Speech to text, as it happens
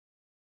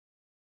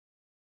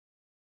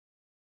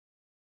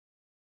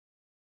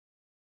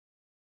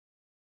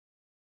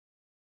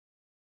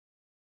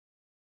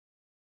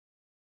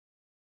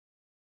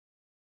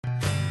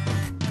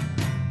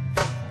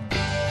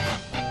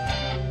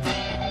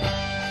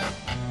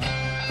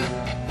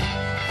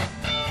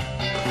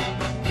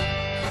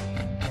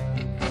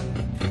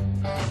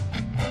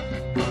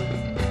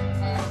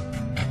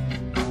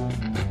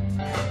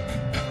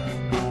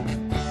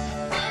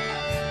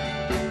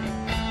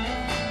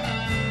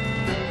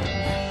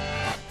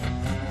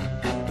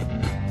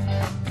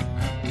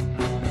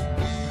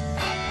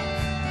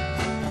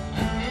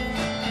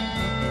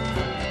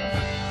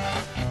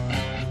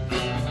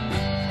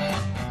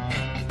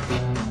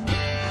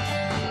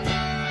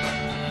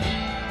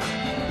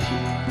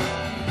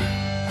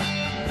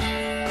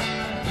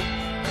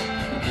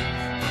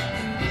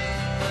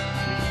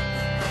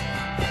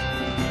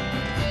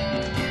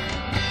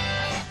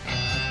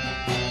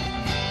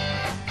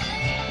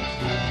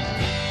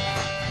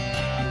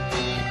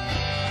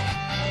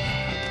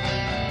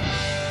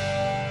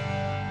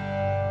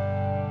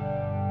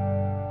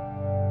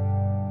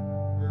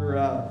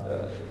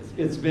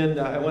It's been,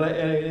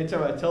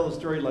 anytime I tell a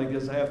story like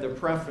this, I have to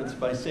preface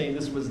by saying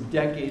this was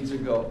decades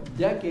ago.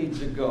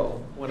 Decades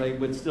ago, when I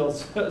would still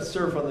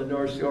surf on the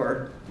North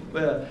Shore.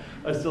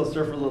 I still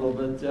surf a little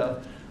bit,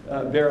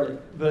 barely.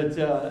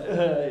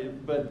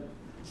 But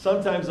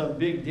sometimes on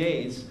big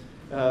days,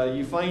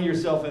 you find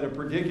yourself in a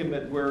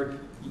predicament where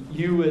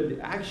you would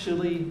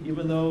actually,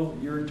 even though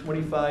you're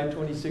 25,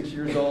 26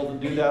 years old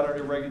and do that on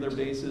a regular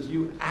basis,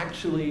 you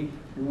actually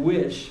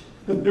wish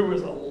there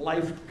was a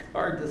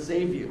lifeguard to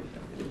save you.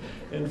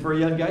 And for a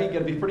young guy, you got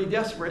to be pretty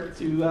desperate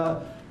to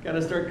kind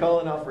of start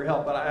calling out for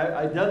help. But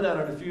I've done that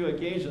on a few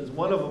occasions.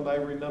 One of them, I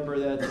remember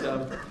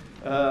that,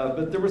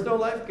 but there was no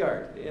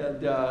lifeguard,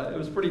 and it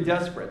was pretty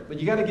desperate. But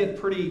you got to get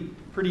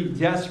pretty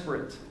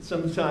desperate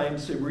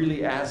sometimes to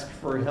really ask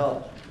for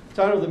help. The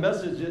title of the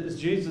message is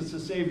Jesus, the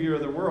Savior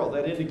of the World.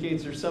 That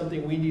indicates there's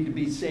something we need to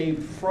be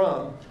saved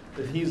from,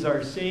 that He's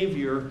our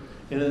Savior.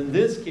 And in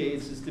this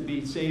case, is to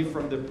be saved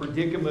from the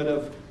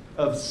predicament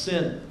of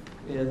sin.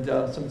 And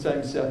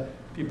sometimes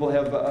people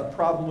have a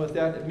problem with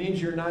that. It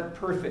means you're not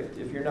perfect.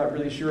 If you're not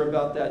really sure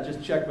about that,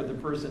 just check with the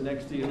person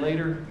next to you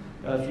later.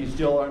 If you're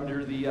still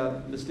under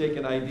the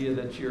mistaken idea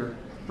that you're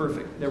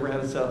perfect. Never had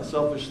a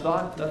selfish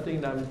thought,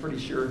 nothing, I'm pretty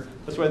sure.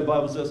 That's why the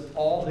Bible says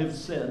all have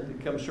sinned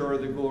and come short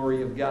of the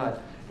glory of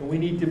God. And we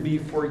need to be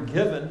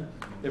forgiven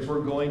if we're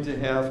going to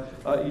have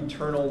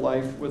eternal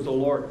life with the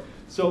Lord.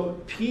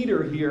 So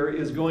Peter here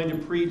is going to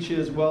preach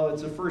his, well,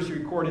 it's the first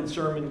recorded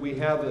sermon we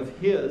have of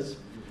his.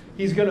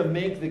 He's going to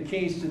make the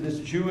case to this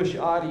Jewish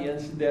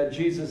audience that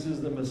Jesus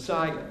is the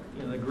Messiah.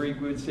 In the Greek,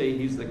 we would say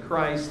he's the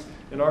Christ.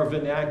 In our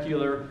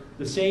vernacular,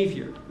 the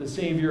Savior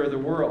of the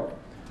world.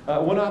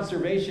 One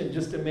observation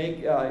just to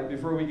make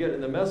before we get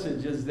in the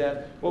message is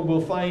that what we'll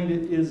find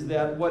is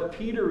that what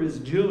Peter is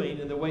doing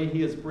and the way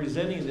he is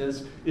presenting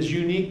this is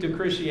unique to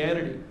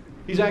Christianity.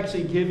 He's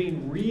actually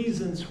giving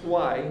reasons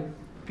why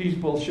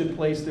people should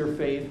place their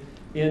faith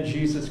in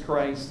Jesus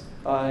Christ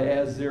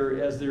as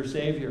their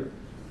Savior.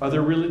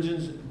 Other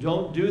religions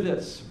don't do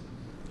this.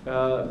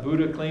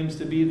 Buddha claims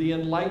to be the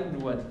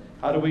enlightened one.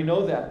 How do we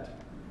know that?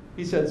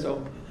 He said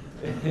so.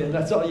 And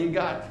that's all you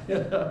got.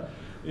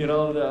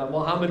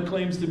 Muhammad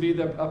claims to be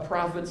a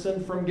prophet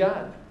sent from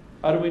God.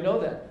 How do we know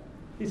that?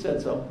 He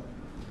said so.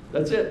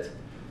 That's it.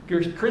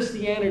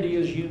 Christianity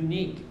is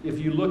unique if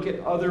you look at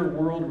other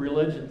world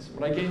religions.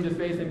 When I came to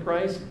faith in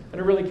Christ, I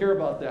didn't really care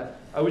about that.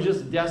 I was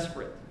just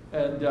desperate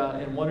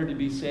and wanted to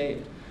be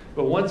saved.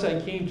 But once I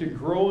came to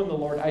grow in the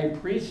Lord, I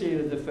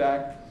appreciated the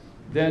fact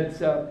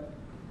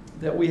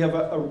that we have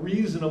a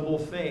reasonable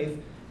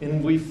faith.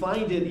 And we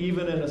find it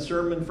even in a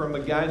sermon from a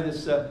guy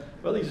that's,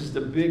 he's just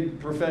a big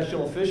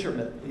professional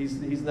fisherman.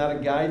 He's not a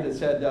guy that's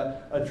had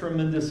a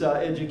tremendous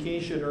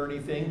education or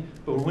anything.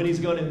 But when he's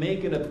going to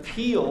make an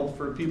appeal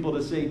for people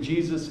to say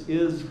Jesus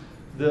is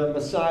the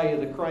Messiah,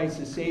 the Christ,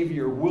 the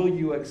Savior, will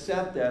you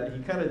accept that?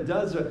 And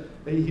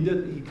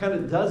he kind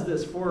of does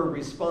this for a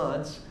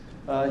response.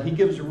 He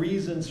gives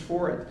reasons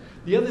for it.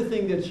 The other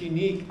thing that's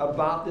unique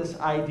about this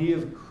idea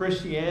of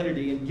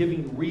Christianity and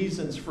giving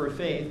reasons for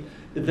faith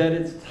is that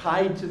it's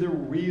tied to the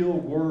real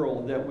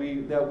world that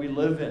we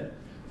live in.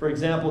 For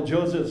example,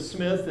 Joseph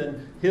Smith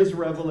and his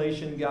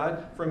revelation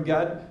from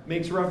God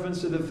makes reference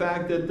to the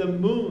fact that the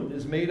moon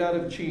is made out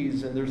of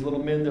cheese and there's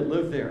little men that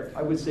live there.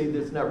 I would say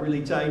that's not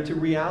really tied to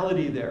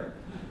reality there.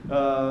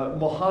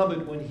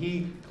 Muhammad, when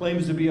he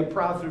claims to be a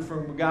prophet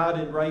from God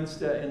and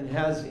writes and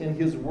has in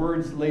his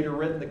words later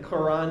written the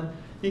Quran,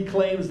 he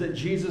claims that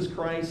Jesus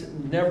Christ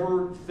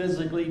never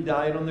physically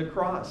died on the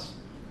cross.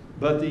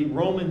 But the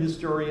Roman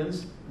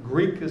historians,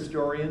 Greek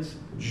historians,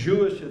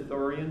 Jewish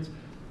historians,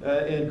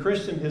 and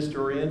Christian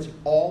historians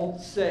all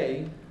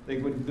say, they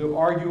would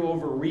argue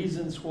over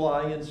reasons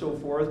why and so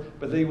forth,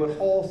 but they would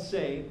all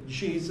say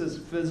Jesus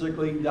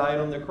physically died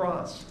on the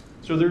cross.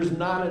 So there's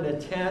not an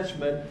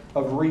attachment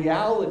of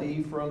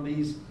reality from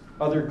these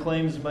other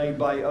claims made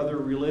by other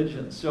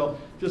religions. So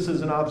just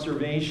as an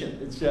observation,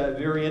 it's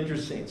very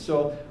interesting.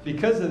 So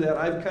because of that,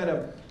 I've kind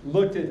of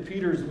looked at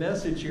Peter's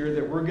message here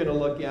that we're going to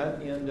look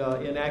at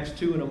in Acts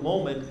 2 in a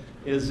moment,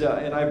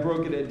 and I've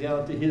broken it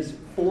down to his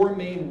four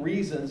main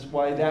reasons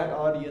why that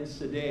audience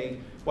today,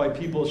 why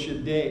people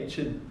should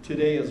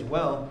today as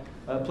well,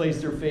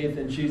 place their faith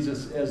in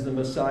Jesus as the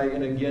Messiah.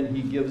 And again,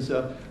 he gives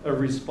a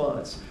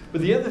response. But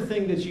the other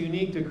thing that's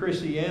unique to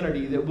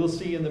Christianity that we'll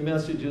see in the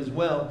message as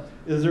well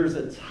is there's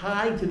a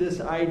tie to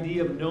this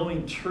idea of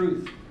knowing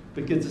truth,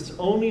 because it's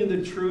only in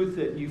the truth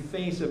that you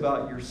face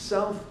about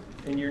yourself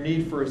and your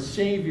need for a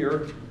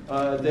Savior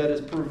that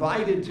is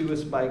provided to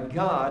us by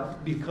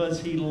God because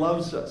He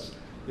loves us.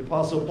 The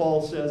Apostle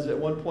Paul says at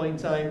one point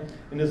in time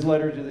in his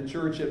letter to the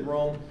church at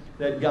Rome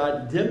that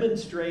God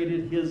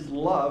demonstrated His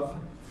love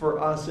for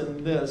us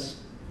in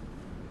this,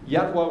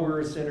 Yet while we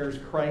were sinners,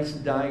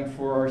 Christ died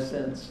for our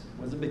sins.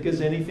 It wasn't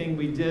because anything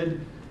we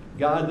did.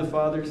 God the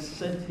Father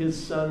sent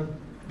his Son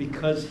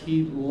because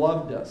he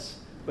loved us.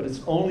 But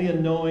it's only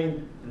in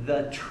knowing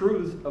the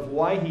truth of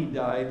why he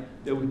died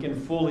that we can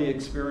fully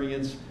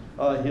experience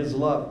his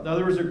love. Now,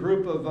 there was a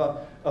group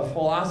of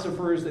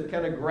philosophers that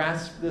kind of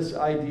grasped this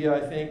idea, I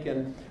think,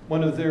 and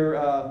one of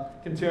their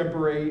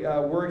contemporary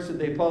works that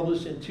they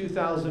published in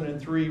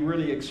 2003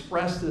 really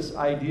expressed this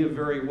idea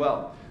very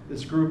well.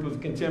 This group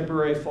of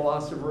contemporary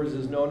philosophers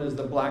is known as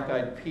the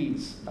Black-Eyed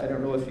Peas. I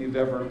don't know if you've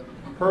ever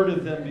heard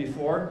of them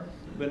before,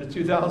 but in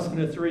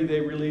 2003 they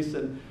released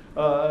an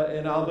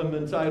album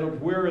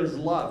entitled "Where Is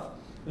Love?"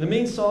 And the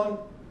main song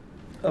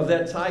of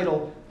that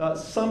title,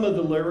 some of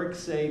the lyrics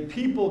say,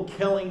 "People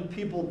killing,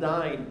 people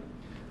dying,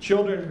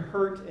 children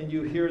hurt and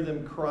you hear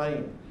them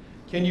crying.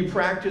 Can you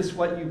practice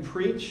what you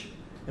preach?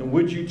 And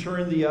would you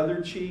turn the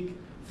other cheek?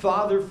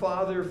 Father,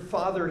 Father,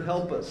 Father,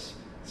 help us.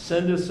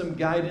 Send us some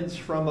guidance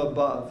from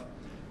above.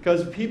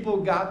 Because people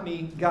got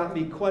me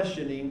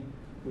questioning,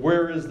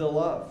 where is the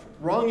love?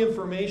 Wrong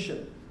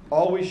information,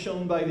 always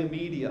shown by the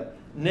media.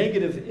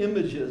 Negative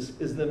images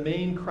is the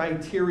main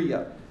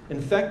criteria,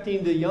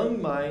 infecting the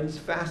young minds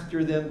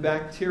faster than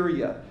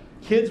bacteria.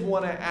 Kids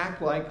want to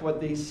act like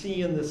what they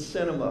see in the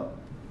cinema.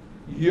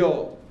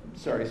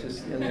 Sorry, it's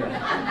just in there.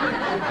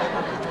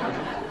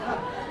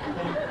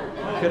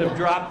 Could have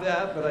dropped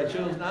that, but I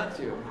chose not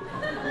to.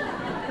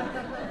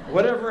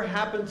 Whatever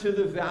happened to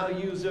the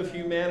values of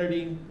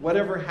humanity?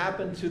 Whatever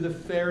happened to the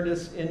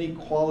fairness and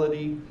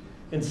equality?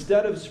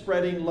 Instead of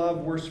spreading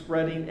love, we're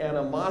spreading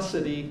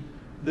animosity.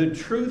 The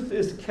truth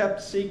is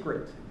kept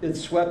secret. It's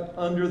swept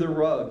under the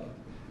rug.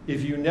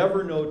 If you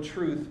never know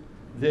truth,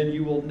 then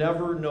you will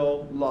never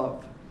know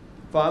love.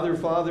 Father,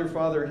 Father,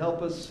 Father,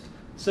 help us.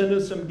 Send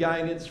us some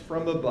guidance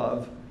from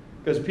above.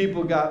 Because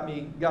people got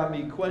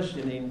me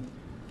questioning,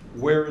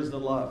 where is the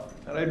love?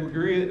 And I'd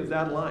agree with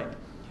that line.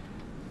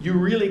 You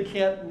really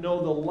can't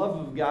know the love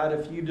of God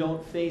if you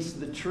don't face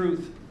the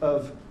truth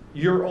of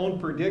your own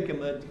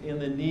predicament in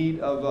the need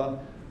of a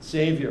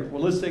Savior.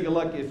 Well, let's take a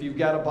look. If you've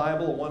got a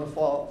Bible and want to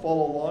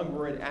follow along,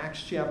 we're in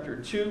Acts chapter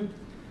 2,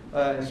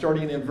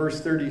 starting in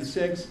verse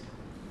 36.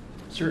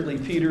 Certainly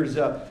Peter's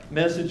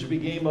message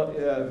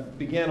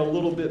began a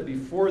little bit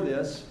before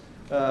this,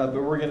 but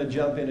we're going to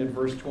jump in at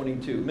verse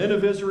 22. Men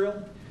of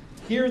Israel,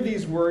 hear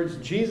these words.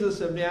 Jesus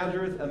of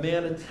Nazareth, a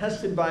man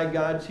attested by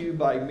God to you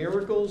by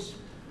miracles,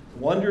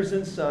 wonders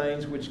and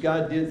signs which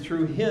God did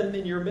through him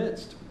in your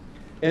midst.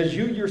 As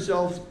you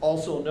yourselves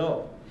also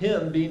know,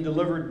 him being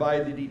delivered by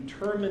the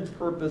determined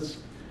purpose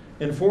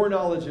and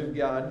foreknowledge of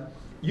God,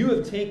 you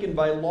have taken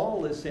by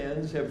lawless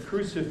hands, have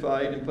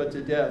crucified and put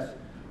to death,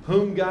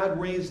 whom God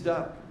raised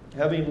up,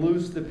 having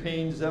loosed the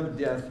pains of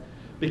death,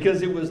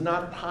 because it was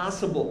not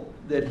possible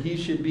that he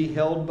should be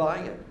held by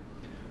it.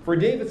 For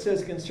David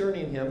says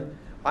concerning him,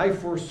 I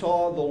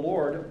foresaw the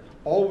Lord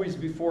always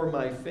before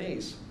my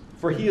face,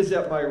 for he is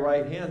at my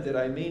right hand, that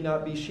I may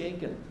not be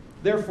shaken.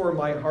 Therefore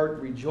my heart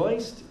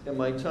rejoiced, and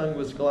my tongue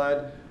was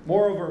glad.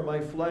 Moreover,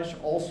 my flesh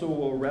also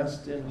will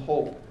rest in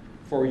hope.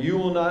 For you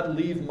will not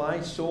leave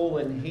my soul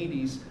in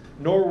Hades,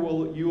 nor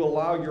will you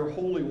allow your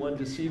Holy One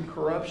to see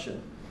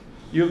corruption.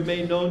 You have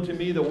made known to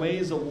me the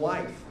ways of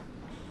life.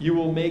 You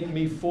will make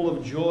me full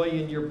of joy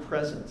in your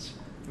presence.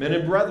 Men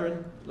and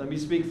brethren, let me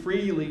speak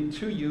freely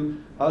to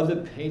you of the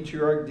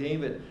patriarch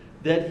David,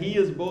 that he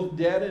is both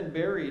dead and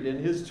buried, and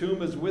his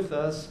tomb is with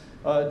us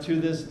to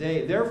this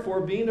day.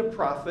 Therefore, being a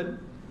prophet,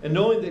 and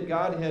knowing that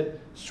God had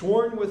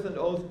sworn with an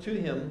oath to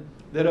him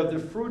that of the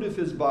fruit of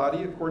his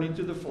body, according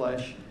to the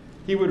flesh,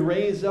 he would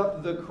raise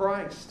up the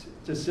Christ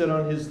to sit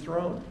on his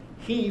throne.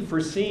 He,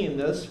 foreseeing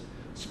this,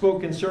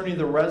 spoke concerning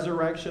the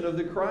resurrection of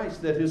the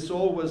Christ, that his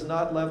soul was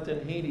not left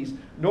in Hades,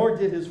 nor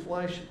did his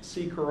flesh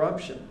see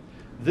corruption.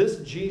 This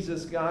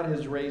Jesus God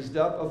has raised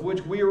up, of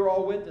which we are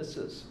all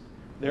witnesses.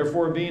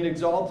 Therefore, being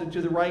exalted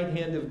to the right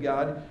hand of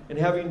God, and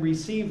having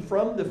received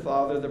from the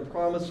Father the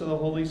promise of the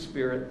Holy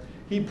Spirit,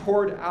 he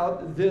poured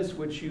out this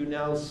which you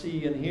now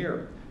see and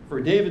hear. For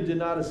David did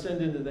not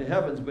ascend into the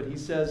heavens, but he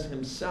says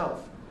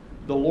himself,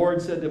 the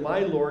Lord said to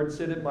my Lord,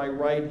 sit at my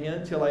right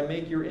hand till I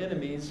make your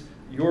enemies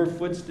your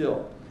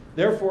footstool.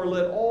 Therefore,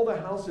 let all the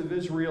house of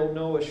Israel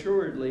know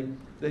assuredly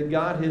that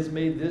God has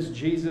made this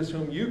Jesus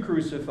whom you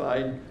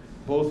crucified,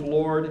 both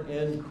Lord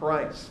and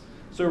Christ.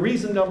 So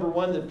reason number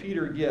one that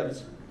Peter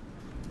gives,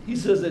 he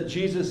says that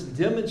Jesus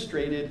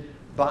demonstrated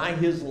by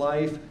his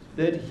life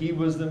that he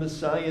was the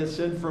Messiah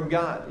sent from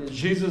God. Is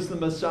Jesus the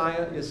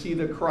Messiah? Is he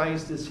the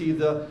Christ? Is he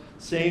the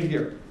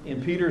Savior?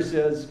 And Peter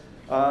says,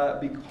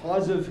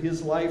 because of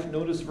his life,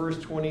 notice verse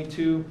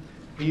 22,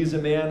 he's a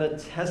man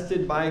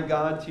attested by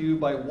God to you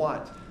by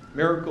what?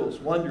 Miracles,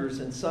 wonders,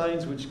 and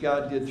signs which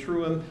God did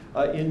through him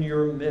in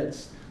your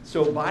midst.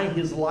 So by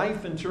his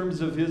life in terms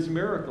of his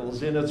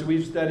miracles, and as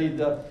we've studied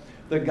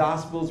the the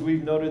Gospels,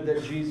 we've noted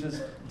that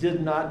Jesus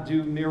did not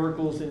do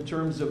miracles in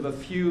terms of a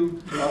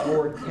few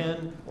or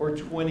 10 or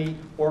 20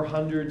 or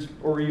hundreds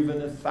or even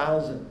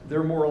 1,000.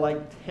 They're more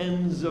like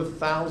tens of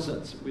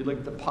thousands. We look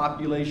at the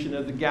population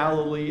of the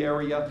Galilee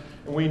area,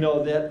 and we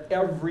know that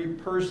every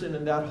person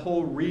in that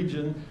whole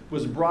region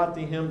was brought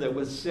to him that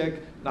was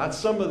sick. Not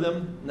some of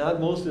them, not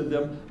most of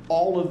them,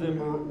 all of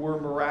them were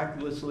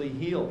miraculously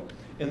healed.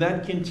 And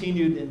that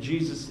continued, and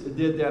Jesus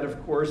did that,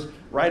 of course,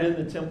 right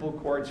in the temple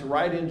courts,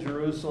 right in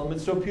Jerusalem. And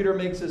so Peter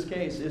makes his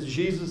case. Is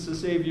Jesus the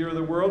Savior of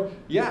the world?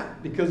 Yeah,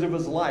 because of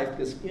his life.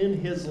 Because in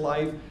his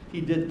life, he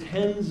did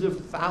tens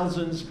of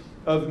thousands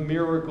of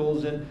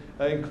miracles, and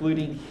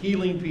including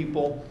healing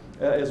people,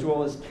 as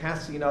well as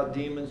casting out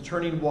demons,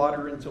 turning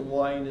water into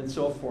wine, and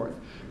so forth.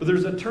 But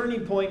there's a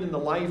turning point in the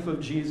life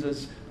of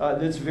Jesus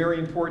that's very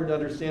important to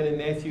understand in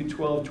Matthew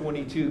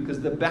 12:22,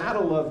 because the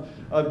battle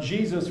of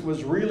Jesus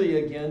was really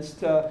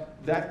against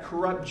that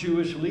corrupt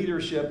Jewish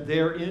leadership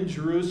there in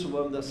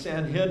Jerusalem, the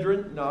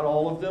Sanhedrin, not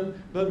all of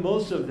them, but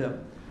most of them.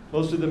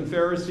 Most of them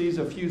Pharisees,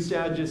 a few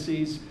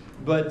Sadducees.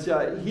 But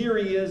here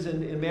he is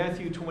in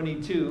Matthew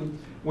 22,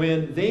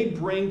 when they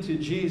bring to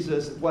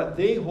Jesus what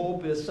they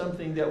hope is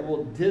something that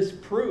will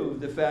disprove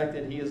the fact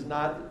that he is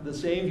not the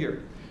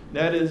Savior.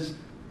 That is,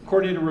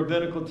 according to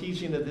rabbinical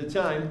teaching at the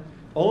time,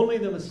 only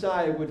the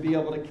Messiah would be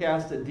able to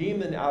cast a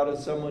demon out of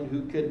someone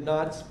who could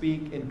not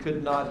speak and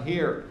could not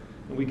hear.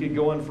 And we could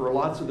go in for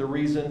lots of the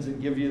reasons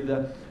and give you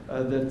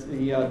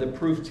the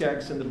proof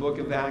text in the book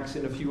of Acts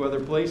and a few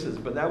other places.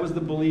 But that was the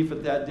belief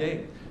at that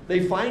day.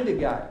 They find a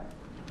guy.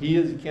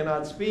 He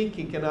cannot speak,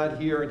 he cannot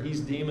hear, and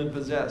he's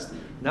demon-possessed.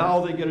 Now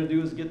all they got to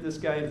do is get this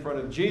guy in front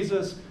of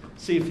Jesus,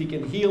 see if he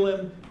can heal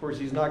him. Of course,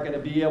 he's not going to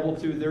be able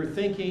to. They're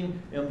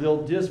thinking, and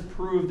they'll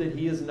disprove that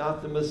he is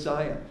not the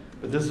Messiah.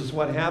 But this is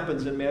what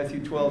happens in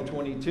Matthew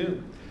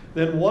 12:22.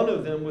 Then one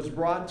of them was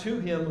brought to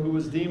him who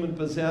was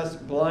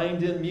demon-possessed,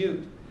 blind and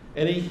mute,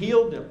 and he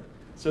healed him,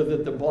 so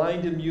that the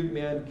blind and mute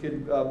man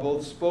could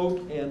both spoke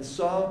and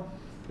saw.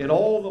 And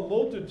all the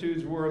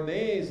multitudes were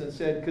amazed and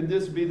said, could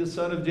this be the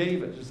Son of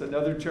David? Just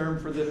another term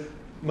for the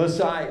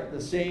Messiah,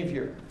 the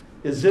Savior.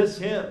 Is this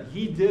him?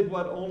 He did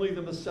what only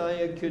the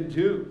Messiah could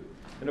do.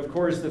 And of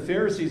course, the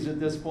Pharisees at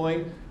this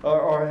point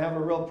have a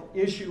real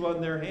issue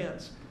on their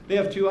hands. They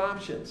have two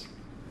options.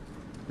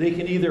 They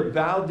can either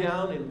bow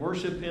down and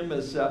worship him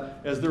as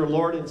their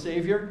Lord and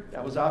Savior.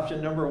 That was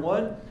option number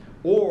one.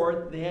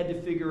 Or they had to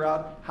figure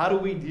out, how do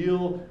we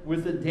deal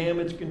with the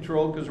damage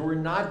control? Because we're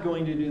not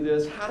going to do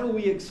this. How do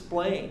we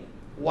explain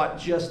what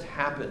just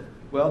happened?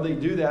 Well, they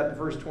do that in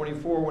verse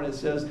 24 when it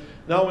says,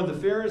 now when the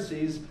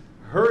Pharisees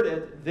heard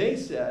it, they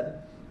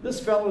said, this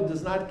fellow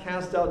does not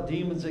cast out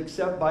demons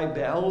except by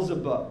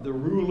Beelzebub, the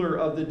ruler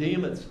of the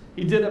demons.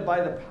 He did it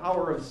by the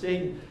power of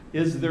Satan,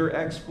 is their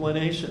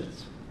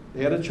explanations.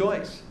 They had a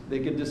choice. They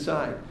could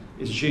decide,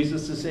 is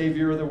Jesus the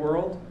Savior of the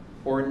world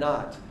or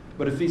not?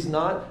 But if he's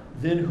not,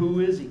 then who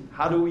is he?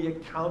 How do we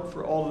account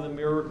for all of the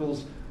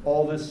miracles,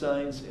 all the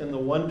signs, and the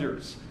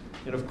wonders?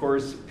 And of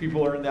course,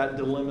 people are in that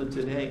dilemma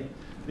today.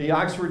 The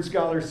Oxford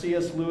scholar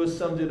C.S. Lewis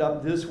summed it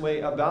up this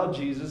way about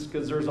Jesus,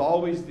 because there's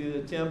always the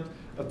attempt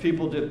of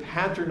people to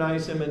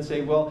patronize him and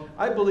say, well,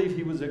 I believe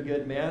he was a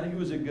good man, he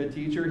was a good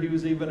teacher, he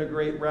was even a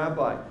great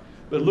rabbi.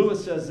 But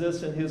Lewis says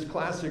this in his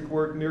classic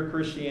work, Mere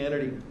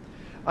Christianity.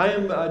 I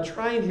am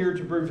trying here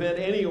to prevent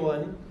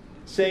anyone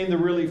saying the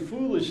really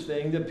foolish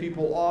thing that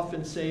people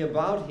often say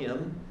about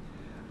him.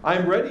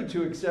 I'm ready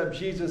to accept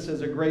Jesus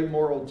as a great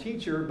moral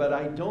teacher, but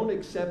I don't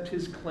accept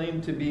his claim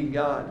to be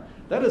God.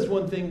 That is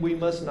one thing we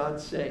must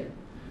not say.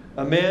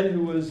 A man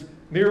who was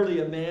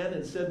merely a man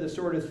and said the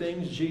sort of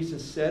things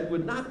Jesus said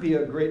would not be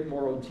a great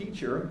moral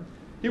teacher.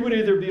 He would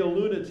either be a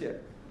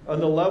lunatic on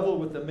the level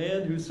with the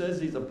man who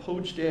says he's a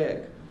poached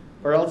egg,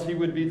 or else he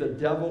would be the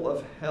devil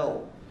of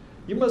hell.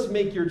 You must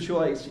make your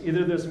choice.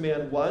 Either this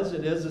man was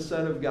and is the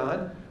Son of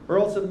God, or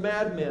else a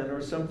madman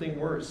or something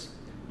worse.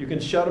 You can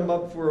shut him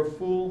up for a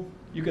fool,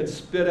 you can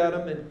spit at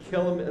him and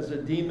kill him as a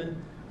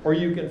demon, or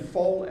you can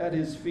fall at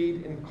his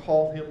feet and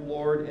call him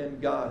Lord and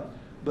God.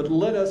 But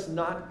let us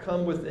not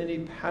come with any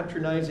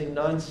patronizing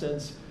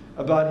nonsense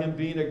about him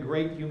being a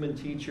great human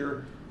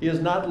teacher. He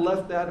has not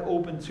left that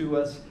open to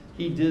us.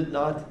 He did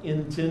not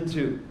intend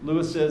to.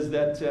 Lewis says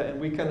that, and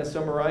we kind of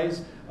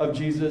summarize of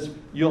Jesus,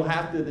 you'll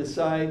have to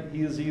decide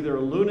he is either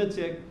a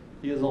lunatic,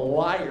 he is a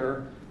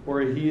liar,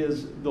 or he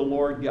is the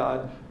Lord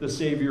God, the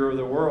Savior of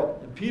the world.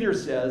 And Peter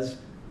says,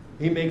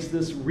 he makes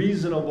this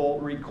reasonable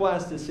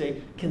request to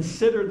say,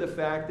 consider the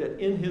fact that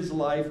in his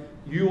life,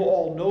 you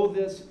all know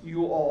this,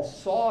 you all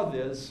saw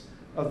this,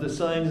 of the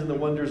signs and the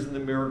wonders and the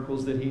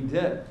miracles that he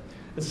did.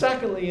 And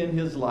secondly, in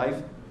his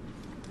life,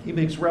 he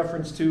makes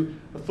reference to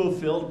a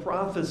fulfilled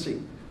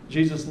prophecy.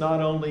 Jesus not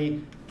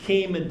only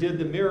came and did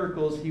the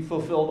miracles, he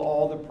fulfilled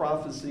all the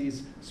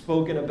prophecies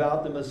spoken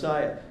about the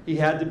Messiah. He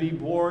had to be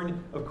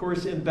born, of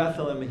course, in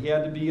Bethlehem. He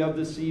had to be of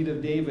the seed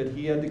of David.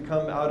 He had to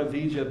come out of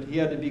Egypt. He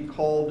had to be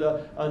called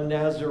a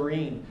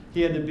Nazarene.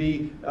 He had to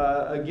be,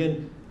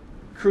 again,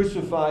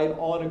 crucified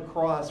on a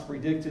cross,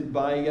 predicted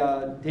by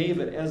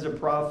David as a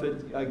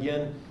prophet,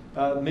 again,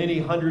 many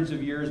hundreds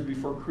of years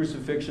before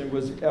crucifixion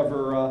was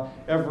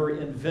ever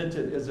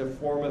invented as a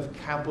form of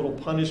capital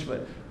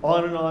punishment.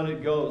 On and on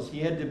it goes. He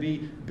had to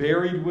be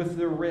buried with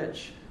the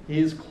rich.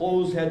 His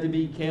clothes had to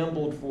be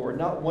gambled for.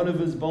 Not one of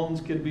his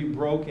bones could be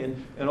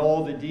broken, and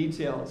all the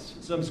details.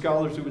 Some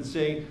scholars would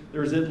say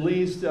there's at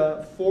least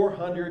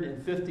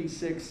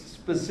 456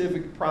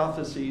 specific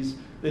prophecies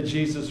that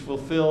Jesus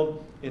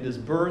fulfilled in his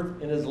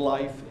birth, in his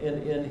life,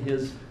 and in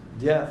his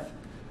death.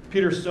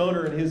 Peter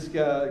Stoner, in his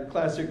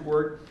classic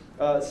work,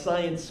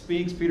 Science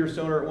Speaks. Peter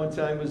Stoner at one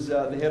time was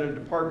the head of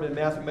the Department of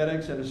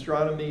Mathematics and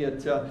Astronomy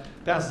at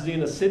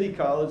Pasadena City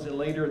College, and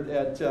later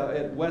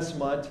at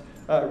Westmont.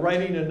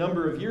 Writing a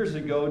number of years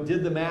ago,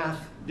 did the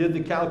math, did the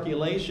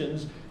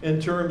calculations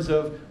in terms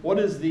of what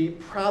is the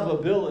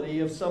probability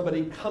of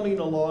somebody coming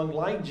along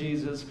like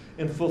Jesus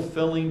and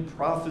fulfilling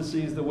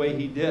prophecies the way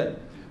he did.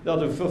 Now,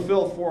 to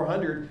fulfill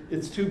 400,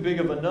 it's too big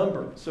of a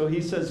number. So he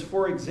says,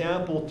 for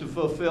example, to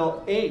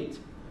fulfill 8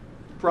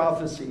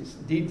 prophecies,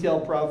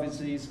 detailed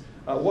prophecies,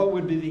 what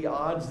would be the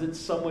odds that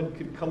someone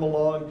could come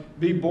along,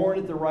 be born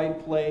at the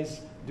right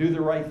place, do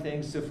the right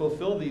things to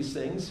fulfill these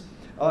things?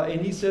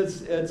 And he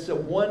says it's a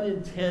 1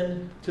 in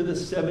 10 to the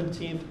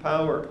 17th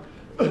power.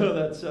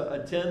 That's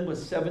a 10 with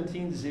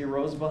 17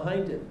 zeros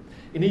behind it.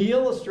 And he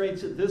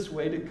illustrates it this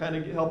way to kind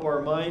of help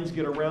our minds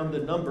get around the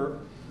number.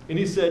 And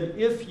he said,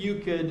 if you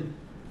could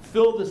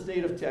fill the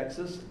state of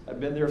Texas, I've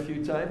been there a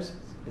few times,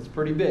 it's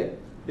pretty big.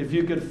 If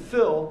you could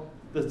fill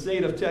the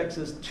state of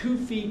Texas 2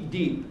 feet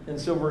deep in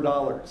silver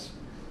dollars,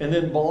 and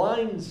then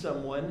blind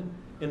someone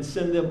and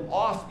send them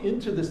off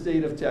into the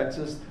state of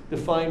Texas to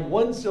find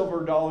 1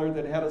 silver dollar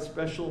that had a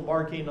special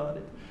marking on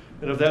it.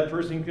 And if that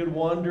person could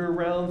wander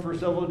around for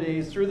several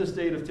days through the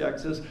state of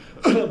Texas,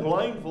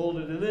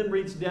 blindfolded, and then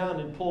reach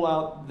down and pull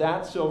out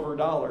that silver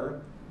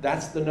dollar,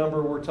 that's the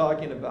number we're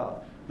talking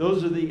about.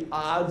 Those are the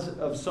odds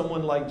of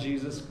someone like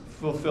Jesus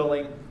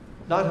fulfilling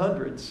not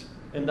hundreds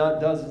and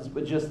not dozens,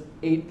 but just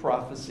 8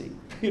 prophecy.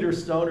 Peter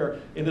Stoner,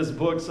 in his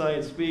book,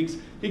 Science Speaks,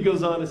 he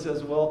goes on and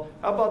says, well,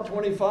 how about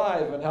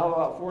 25 and how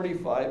about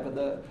 45? And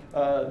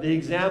the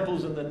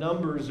examples and the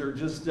numbers are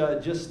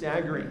just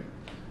staggering.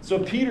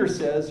 So Peter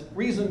says,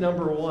 reason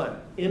number 1,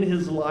 in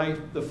his life,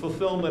 the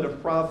fulfillment of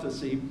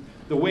prophecy,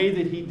 the way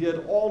that he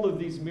did all of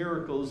these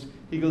miracles,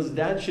 he goes,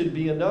 that should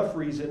be enough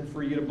reason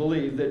for you to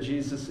believe that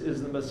Jesus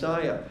is the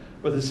Messiah.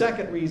 But the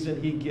second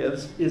reason he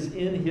gives is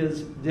in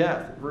his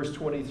death. Verse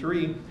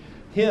 23,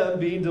 him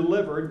being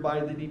delivered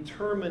by the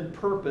determined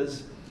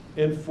purpose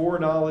and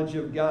foreknowledge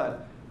of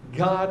God.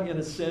 God, in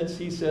a sense,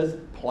 he says,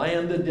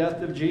 planned the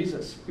death of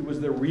Jesus. It was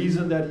the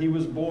reason that he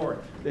was born,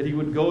 that he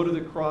would go to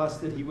the cross,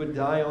 that he would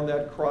die on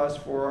that cross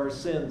for our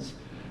sins.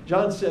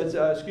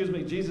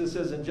 Jesus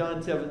says in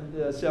John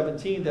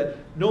 17 that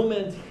no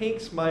man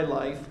takes my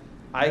life,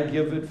 I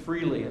give it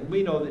freely. And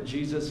we know that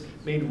Jesus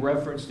made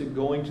reference to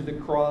going to the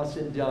cross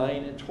and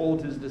dying and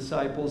told his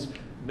disciples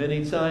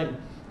many times.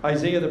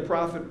 Isaiah the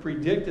prophet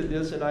predicted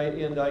this in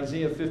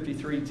Isaiah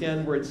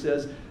 53:10, where it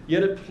says,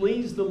 yet it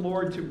pleased the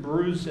Lord to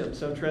bruise him.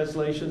 Some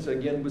translations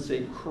again would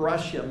say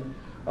crush him.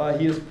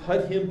 He has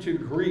put him to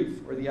grief,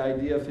 or the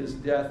idea of his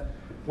death,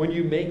 when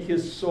you make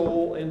his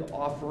soul an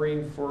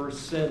offering for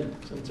sin.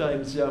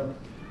 Sometimes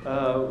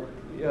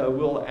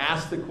we'll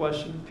ask the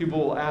question,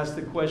 people will ask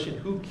the question,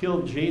 who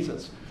killed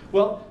Jesus?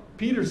 Well,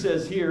 Peter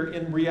says here,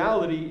 in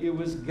reality, it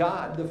was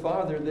God, the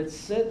Father, that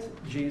sent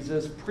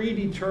Jesus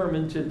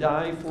predetermined to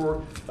die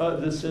for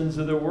the sins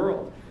of the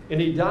world. And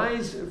he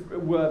dies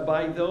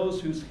by those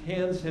whose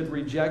hands had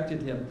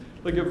rejected him.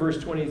 Look at verse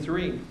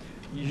 23.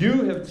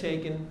 You have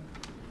taken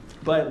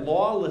by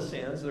lawless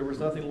hands, there was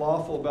nothing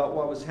lawful about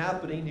what was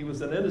happening, he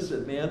was an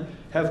innocent man,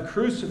 have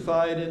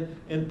crucified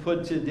and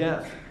put to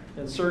death.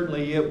 And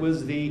certainly it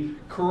was the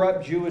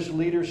corrupt Jewish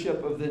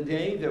leadership of the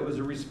day that was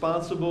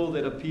responsible,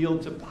 that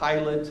appealed to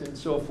Pilate and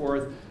so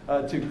forth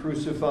to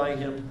crucify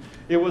him.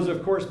 It was,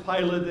 of course,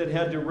 Pilate that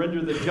had to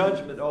render the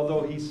judgment,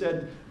 although he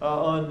said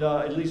on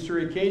at least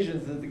 3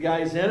 occasions that the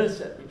guy's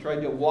innocent. He tried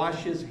to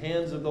wash his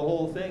hands of the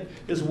whole thing.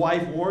 His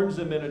wife warns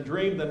him in a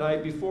dream the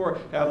night before,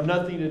 have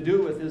nothing to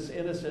do with this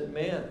innocent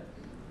man.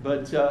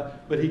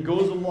 But he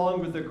goes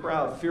along with the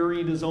crowd,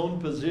 fearing his own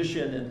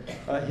position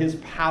and his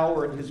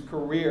power and his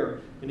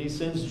career. And he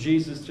sends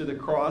Jesus to the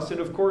cross. And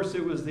of course,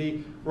 it was the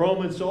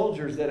Roman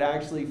soldiers that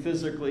actually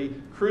physically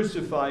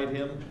crucified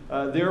him.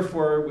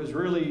 Therefore, it was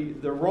really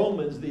the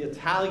Romans, the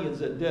Italians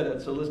that did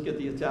it. So let's get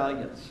the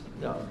Italians.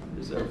 No,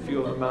 there's a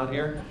few of them out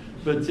here.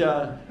 But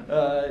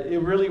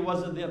it really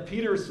wasn't them.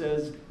 Peter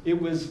says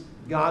it was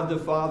God the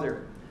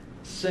Father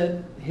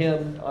sent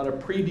him on a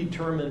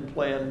predetermined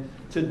plan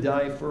to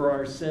die for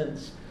our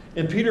sins.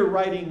 And Peter,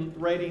 writing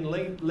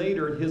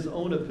later his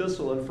own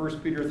epistle in 1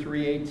 Peter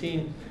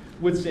 3:18,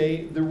 would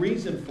say the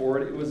reason for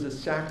it was a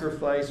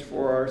sacrifice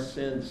for our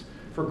sins.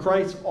 For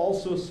Christ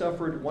also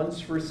suffered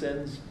once for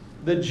sins,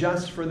 the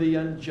just for the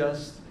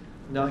unjust.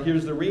 Now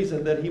here's the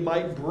reason, that he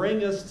might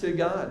bring us to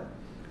God,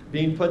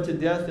 being put to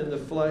death in the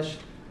flesh,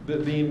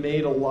 but being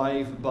made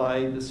alive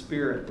by the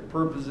Spirit. The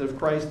purpose of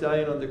Christ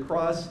dying on the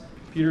cross,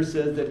 Peter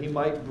says, that he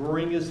might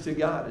bring us to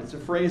God. It's a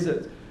phrase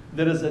that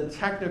that is a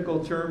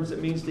technical term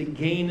that means to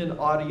gain an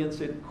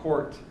audience at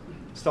court.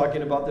 It's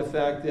talking about the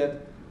fact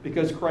that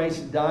because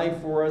Christ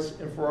died for us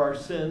and for our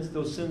sins,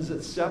 those sins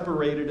that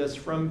separated us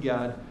from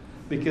God,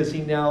 because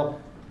he now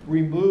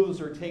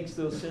removes or takes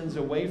those sins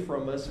away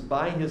from us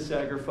by his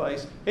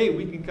sacrifice, hey,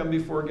 we can come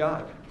before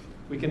God.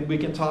 We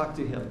can talk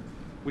to him.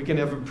 We can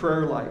have a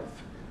prayer life.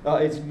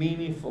 It's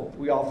meaningful.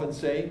 We often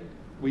say,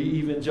 we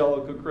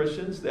evangelical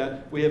Christians,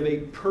 that we have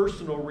a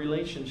personal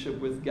relationship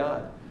with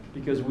God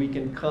because we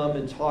can come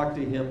and talk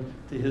to him,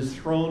 to his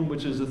throne,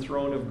 which is a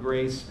throne of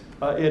grace,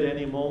 at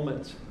any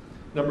moment.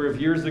 A number of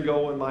years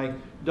ago, when my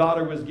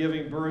daughter was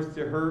giving birth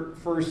to her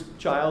first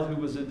child,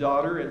 who was a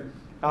daughter, and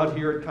out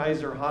here at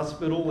Kaiser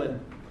Hospital, and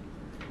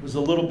it was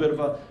a little bit of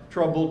a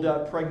troubled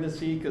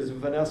pregnancy because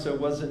Vanessa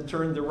wasn't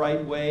turned the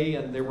right way,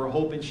 and they were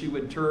hoping she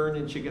would turn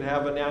and she could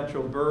have a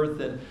natural birth.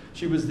 And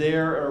she was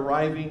there,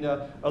 arriving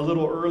a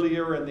little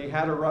earlier, and they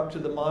had her up to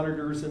the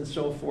monitors and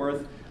so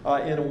forth.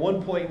 And at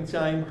one point in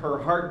time, her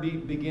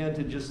heartbeat began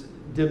to just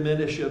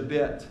diminish a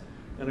bit.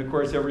 And of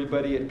course,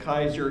 everybody at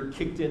Kaiser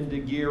kicked into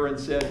gear and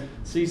said,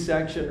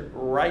 C-section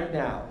right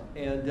now.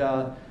 And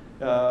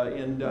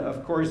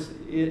of course,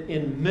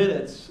 in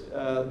minutes,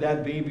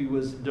 that baby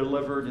was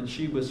delivered and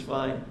she was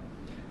fine.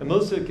 And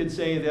Melissa could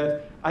say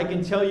that, I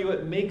can tell you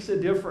it makes a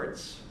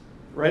difference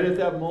right at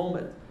that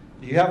moment.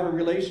 Do you have a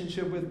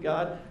relationship with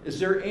God? Is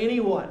there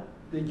anyone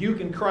that you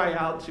can cry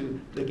out to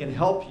that can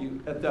help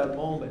you at that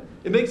moment?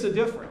 It makes a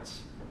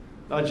difference,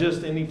 not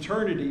just in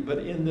eternity, but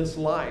in this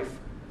life,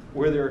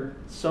 whether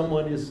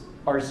someone is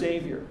our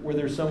Savior,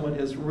 whether someone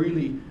has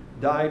really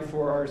died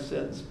for our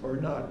sins or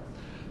not.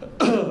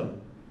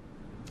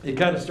 It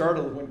kind of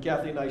startled when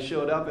Kathy and I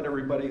showed up, and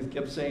everybody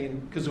kept saying,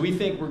 because we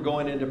think we're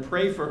going in to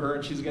pray for her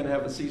and she's going to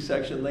have a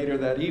C-section later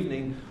that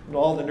evening, and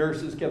all the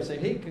nurses kept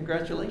saying, hey,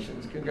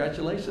 congratulations,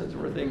 congratulations.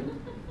 And we're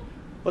thinking,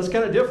 well, it's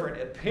kind of different.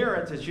 At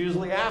parents, it's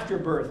usually after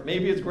birth.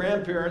 Maybe it's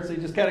grandparents, they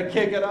just kind of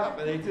kick it up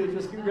and they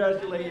just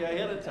congratulate you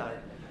ahead of time.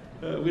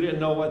 We didn't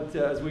know what,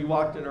 as we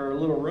walked in our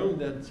little room,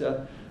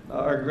 that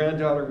our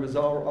granddaughter was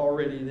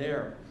already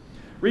there.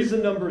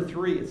 Reason number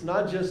 3, it's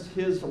not just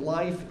his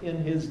life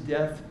in his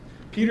death.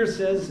 Peter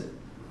says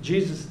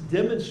Jesus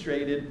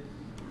demonstrated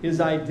his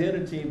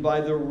identity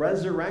by the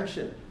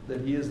resurrection,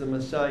 that he is the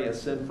Messiah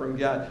sent from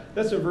God.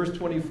 That's in verse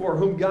 24,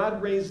 whom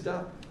God raised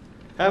up,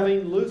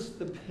 having loosed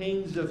the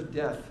pains of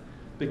death,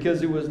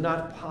 because it was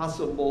not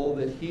possible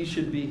that he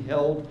should be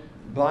held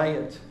by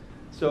it.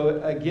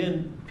 So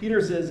again, Peter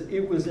says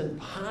it was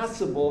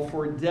impossible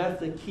for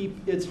death to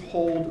keep its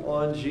hold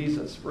on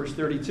Jesus. Verse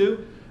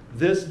 32,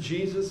 this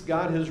Jesus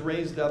God has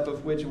raised up,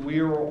 of which we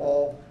are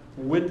all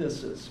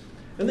witnesses.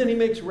 And then he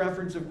makes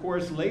reference, of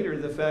course, later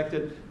to the fact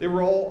that they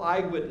were all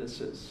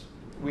eyewitnesses.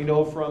 We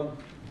know from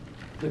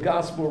the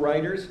gospel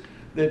writers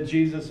that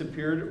Jesus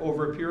appeared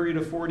over a period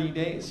of 40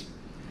 days.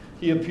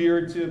 He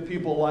appeared to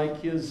people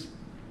like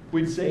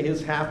we'd say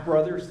his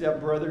half-brother,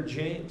 step-brother,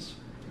 James,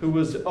 who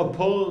was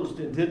opposed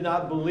and did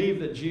not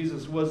believe that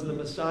Jesus was the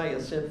Messiah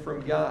sent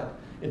from God,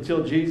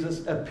 until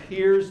Jesus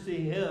appears to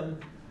him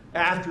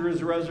after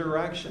his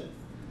resurrection.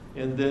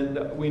 And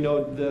then we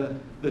know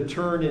the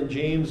turn in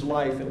James'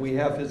 life, and we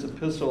have his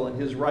epistle and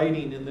his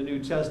writing in the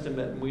New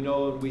Testament. And we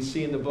know, and we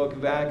see in the book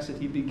of Acts, that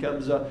he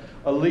becomes a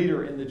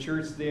leader in the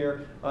church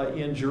there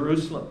in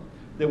Jerusalem.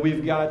 That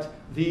we've got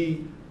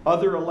the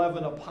other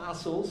 11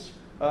 apostles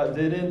that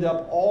end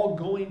up all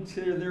going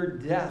to their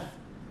death,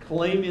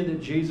 claiming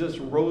that Jesus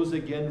rose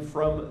again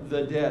from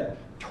the dead,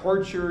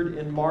 tortured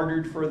and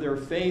martyred for their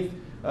faith,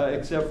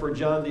 except for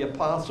John the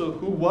Apostle,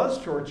 who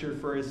was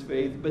tortured for his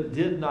faith, but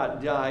did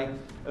not die,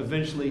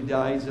 eventually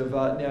dies of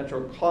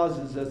natural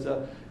causes as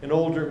an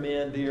older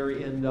man there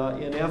in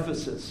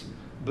Ephesus.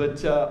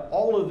 But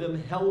all of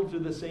them held to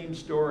the same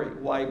story.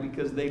 Why?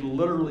 Because they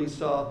literally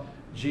saw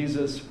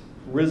Jesus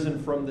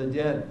risen from the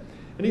dead.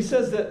 And he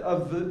says that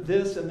of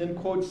this, and then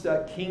quotes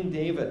King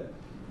David,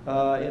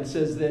 and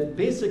says that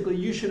basically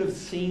you should have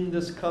seen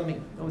this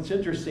coming. Now, it's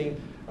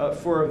interesting,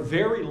 for a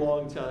very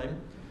long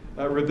time,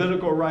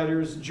 rabbinical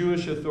writers,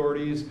 Jewish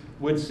authorities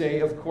would say,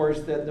 of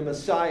course, that the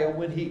Messiah,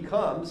 when he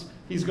comes,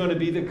 he's going to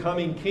be the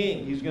coming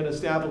king. He's going to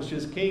establish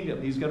his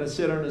kingdom. He's going to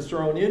sit on his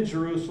throne in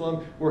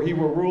Jerusalem where he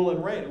will rule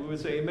and reign. We would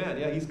say, amen.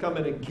 Yeah, he's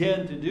coming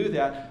again to do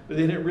that. But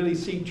they didn't really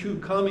see 2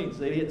 comings.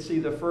 They didn't see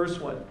the first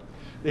one.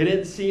 They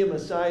didn't see a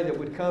Messiah that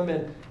would come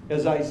and,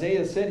 as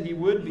Isaiah said, he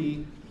would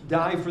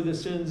die for the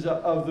sins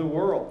of the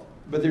world.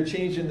 But they're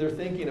changing their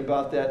thinking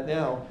about that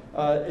now,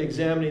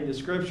 examining the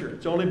Scripture.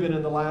 It's only been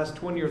in the last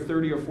 20 or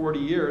 30 or 40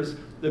 years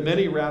that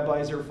many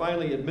rabbis are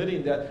finally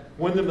admitting that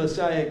when the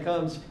Messiah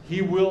comes,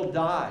 he will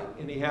die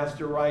and he has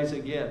to rise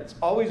again. It's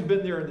always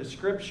been there in the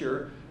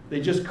Scripture. They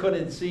just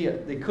couldn't see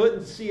it. They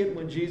couldn't see it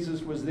when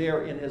Jesus was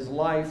there in his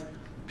life.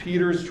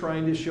 Peter's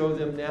trying to show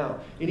them now.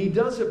 And he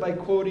does it by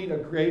quoting a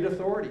great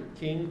authority,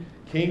 King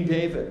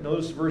David.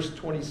 Notice verse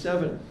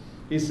 27.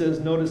 He says,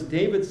 notice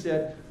David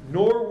said,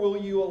 nor will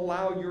you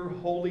allow your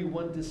Holy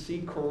One to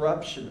see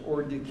corruption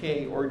or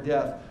decay or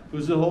death.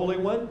 Who's the Holy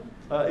One?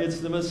 It's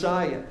the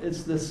Messiah.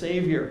 It's the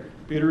Savior.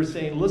 Peter is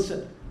saying,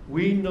 listen,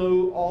 We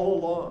knew all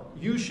along,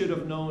 you should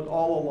have known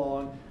all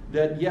along,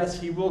 that yes,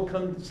 he will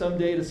come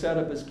someday to set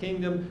up his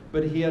kingdom,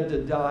 but he had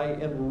to die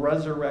and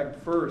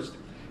resurrect first.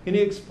 And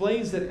he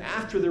explains that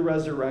after the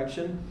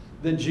resurrection,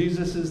 that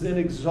Jesus is then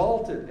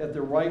exalted at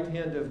the right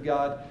hand of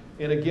God,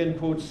 and again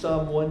quotes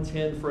Psalm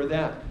 110 for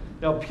that.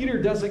 Now,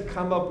 Peter doesn't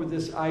come up with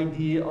this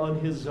idea on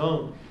his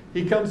own.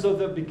 He comes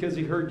with it because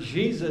he heard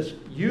Jesus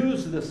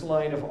use this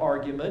line of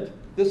argument,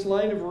 this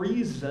line of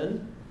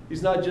reason.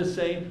 He's not just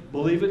saying,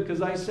 believe it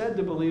because I said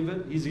to believe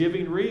it. He's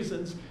giving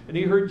reasons. And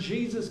he heard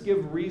Jesus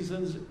give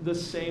reasons the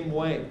same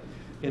way.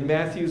 In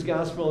Matthew's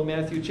Gospel, in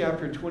Matthew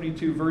chapter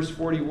 22, verse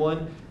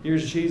 41,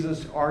 here's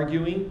Jesus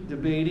arguing,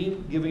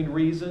 debating, giving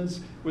reasons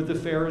with the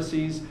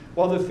Pharisees.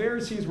 While the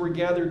Pharisees were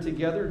gathered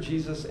together,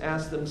 Jesus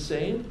asked them,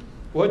 saying,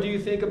 what do you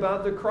think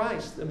about the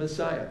Christ, the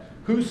Messiah?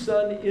 Whose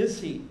son is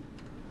he?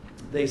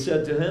 They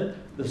said to him,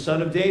 the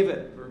son of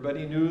David.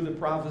 Everybody knew the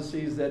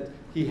prophecies that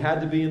he had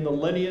to be in the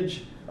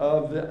lineage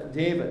of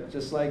David.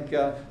 Just like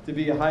to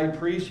be a high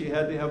priest, you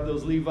had to have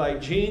those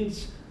Levite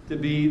genes. To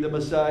be the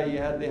Messiah, you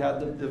had to have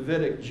the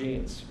Davidic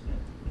genes.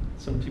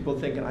 Some people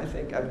thinking, I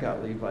think I've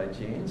got Levite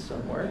genes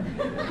somewhere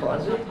in the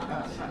closet.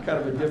 It's kind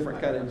of a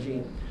different kind of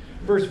gene.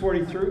 Verse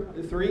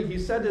 43, he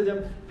said to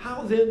them,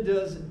 how then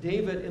does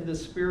David in the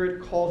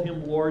Spirit call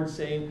him Lord,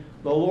 saying,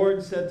 the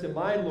Lord said to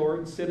my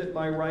Lord, sit at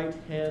my right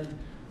hand,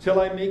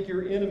 till I make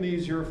your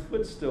enemies your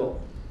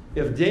footstool.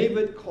 If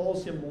David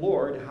calls him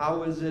Lord,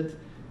 how is it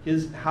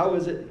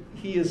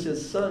he is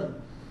his son?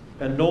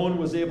 And no one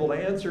was able to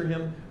answer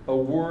him a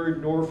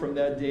word, nor from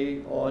that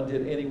day on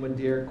did anyone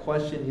dare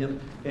question him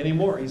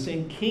anymore. He's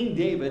saying King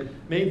David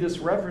made this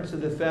reference to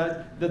the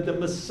fact that the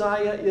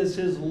Messiah is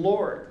his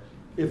Lord.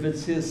 If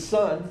it's his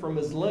son from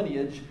his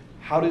lineage,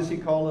 how does he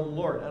call him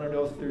Lord? I don't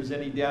know if there's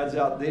any dads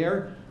out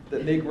there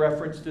that make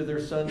reference to their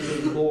son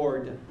as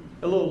Lord.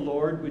 Hello,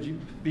 Lord. Would you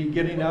be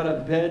getting out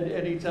of bed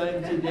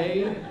anytime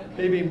today?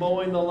 Maybe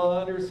mowing the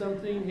lawn or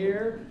something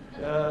here?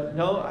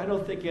 No, I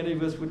don't think any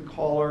of us would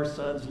call our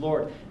sons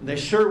Lord. And they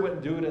sure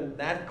wouldn't do it in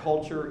that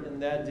culture in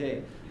that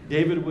day.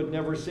 David would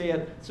never say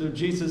it. So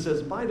Jesus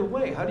says, by the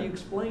way, how do you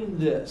explain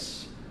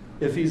this?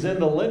 If he's in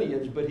the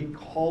lineage, but he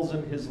calls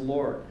him his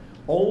Lord.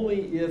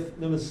 Only if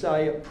the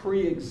Messiah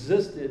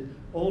pre-existed,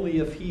 only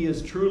if he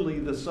is truly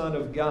the Son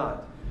of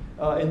God.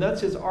 And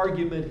that's his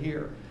argument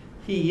here.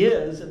 He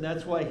is, and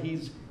that's why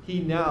he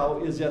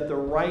now is at the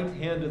right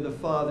hand of the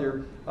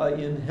Father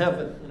in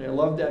heaven. And I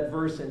love that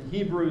verse in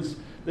Hebrews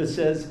that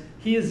says,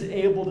 he is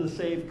able to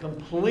save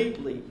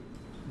completely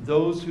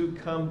those who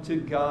come to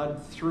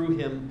God through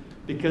him,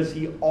 because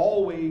he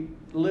always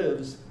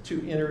lives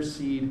to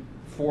intercede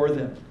for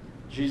them.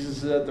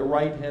 Jesus is at the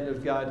right hand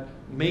of God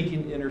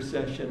making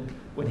intercession.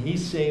 When he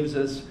saves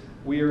us,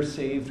 we are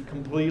saved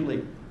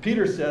completely.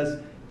 Peter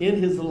says,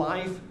 in his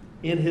life,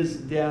 in his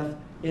death,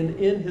 and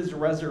in his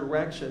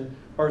resurrection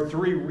are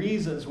three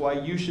reasons why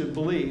you should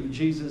believe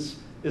Jesus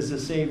is the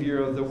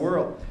Savior of the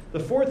world. The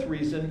fourth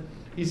reason,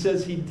 he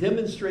says he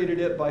demonstrated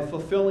it by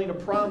fulfilling a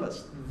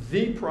promise,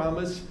 the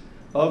promise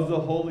of the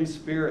Holy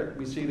Spirit.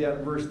 We see that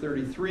in verse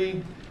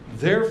 33.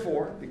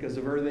 Therefore, because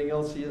of everything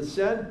else he has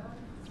said,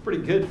 it's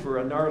pretty good for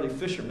a gnarly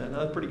fisherman.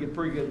 Pretty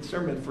good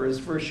sermon for his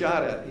first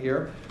shot at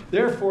here.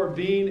 Therefore,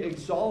 being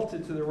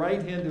exalted to the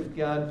right hand of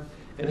God,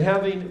 and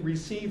having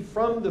received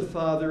from the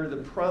Father the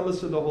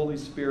promise of the Holy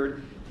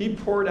Spirit, he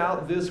poured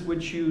out this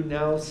which you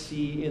now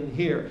see and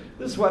hear.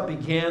 This is what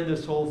began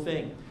this whole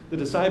thing. The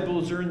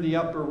disciples are in the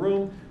upper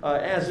room,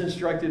 as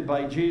instructed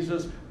by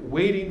Jesus,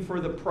 waiting for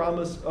the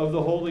promise of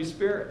the Holy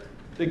Spirit.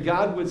 That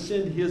God would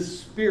send his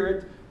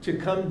Spirit to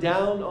come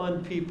down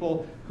on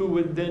people who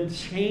would then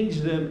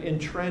change them and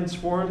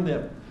transform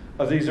them.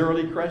 Of these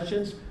early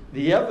Christians,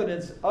 the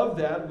evidence of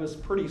that was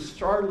pretty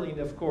startling,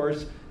 of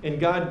course, and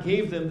God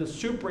gave them the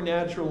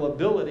supernatural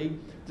ability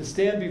to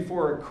stand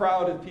before a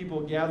crowd of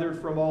people gathered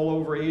from all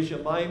over Asia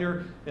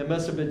Minor and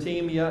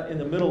Mesopotamia in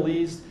the Middle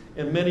East,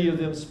 and many of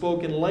them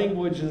spoke in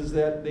languages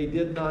that they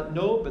did not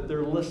know, but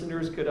their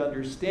listeners could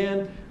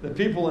understand. The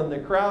people in the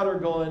crowd are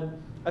going,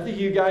 I think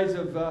you guys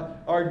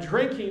are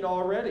drinking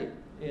already.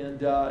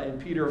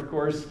 And Peter, of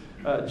course,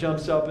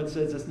 jumps up and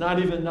says, it's not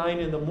even 9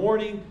 in the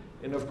morning.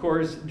 And of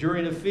course,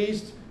 during a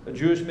feast, a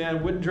Jewish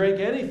man wouldn't drink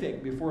anything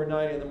before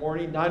 9 in the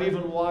morning, not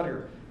even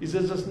water. He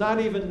says it's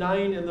not even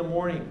 9 in the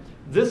morning.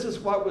 This is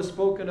what was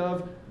spoken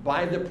of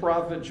by the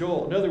prophet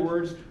Joel. In other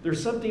words,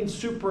 there's something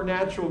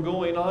supernatural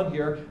going on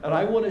here, and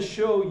I want to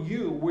show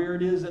you where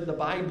it is in the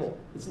Bible.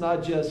 It's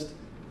not just,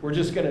 we're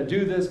just going to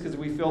do this because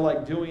we feel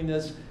like doing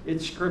this.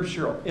 It's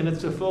scriptural, and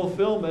it's a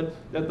fulfillment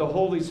that the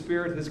Holy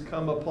Spirit has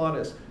come upon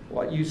us.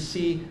 What you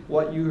see,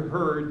 what you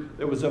heard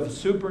that was of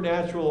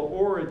supernatural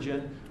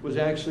origin was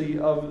actually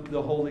of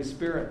the Holy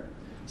Spirit.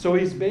 So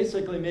he's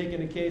basically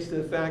making a case to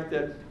the fact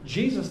that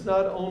Jesus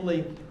not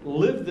only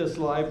lived this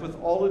life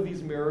with all of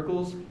these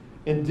miracles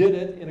and did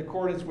it in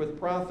accordance with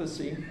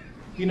prophecy,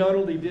 He not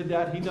only did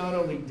that, he not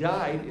only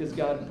died, as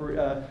God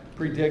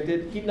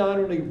predicted, he not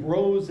only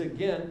rose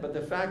again, but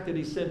the fact that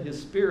he sent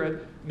his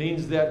Spirit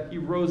means that he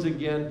rose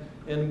again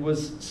and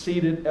was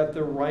seated at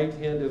the right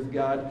hand of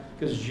God,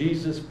 because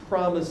Jesus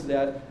promised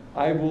that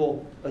I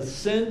will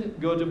ascend,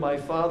 go to my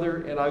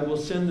Father, and I will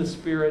send the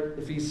Spirit.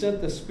 If he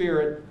sent the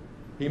Spirit,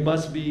 he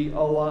must be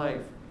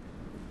alive.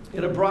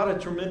 And it brought a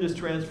tremendous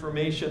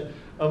transformation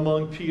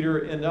among Peter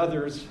and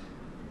others,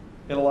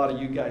 and a lot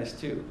of you guys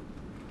too.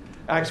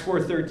 Acts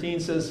 4:13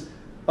 says,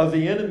 of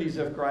the enemies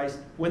of Christ,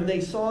 when they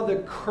saw the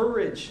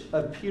courage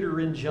of Peter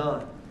and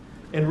John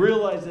and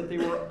realized that they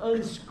were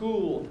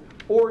unschooled,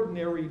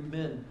 ordinary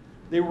men,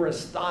 they were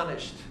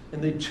astonished,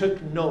 and they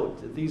took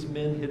note that these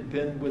men had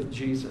been with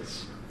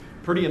Jesus.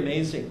 Pretty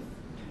amazing.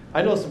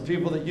 I know some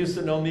people that used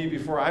to know me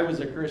before I was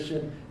a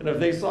Christian, and if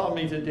they saw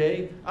me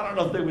today, I don't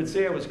know if they would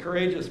say I was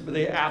courageous, but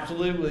they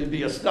absolutely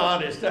be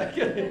astonished. I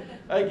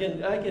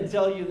can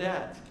tell you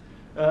that.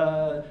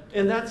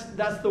 And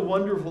that's the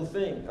wonderful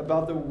thing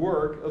about the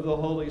work of the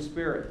Holy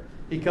Spirit.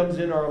 He comes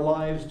in our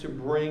lives to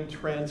bring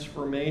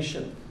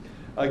transformation.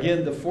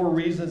 Again, the 4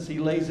 reasons he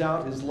lays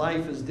out: his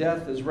life, his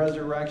death, his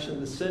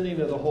resurrection, the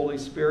sending of the Holy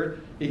Spirit.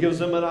 He gives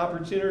them an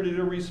opportunity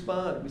to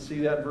respond. We see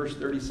that in verse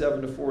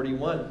 37 to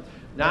 41.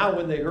 Now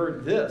when they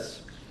heard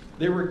this,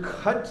 they were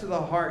cut to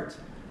the heart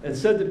and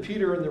said to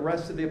Peter and the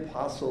rest of the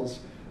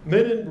apostles,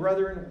 men and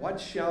brethren, what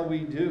shall we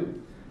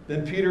do?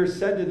 Then Peter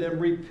said to them,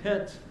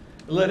 repent,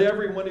 and let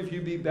every one of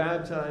you be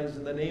baptized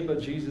in the name of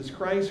Jesus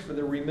Christ for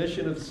the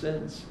remission of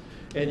sins,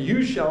 and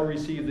you shall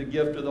receive the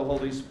gift of the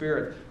Holy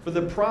Spirit. For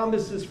the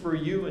promise is for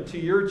you and to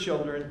your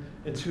children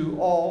and to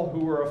all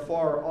who are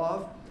afar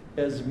off,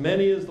 as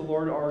many as the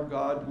Lord our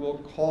God will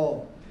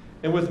call.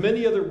 And with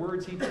many other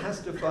words he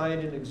testified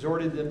and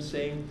exhorted them,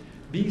 saying,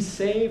 be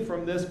saved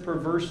from this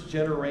perverse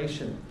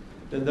generation.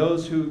 Then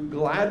those who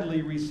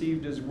gladly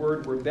received his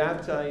word were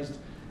baptized,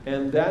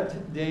 and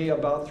that day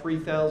about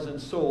 3,000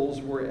 souls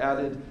were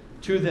added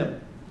to them.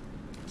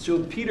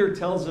 So Peter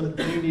tells them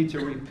you need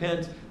to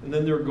repent, and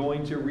then they're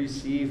going to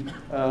receive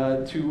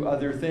 2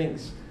 other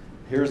things.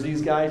 Here's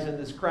these guys in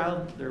this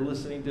crowd. They're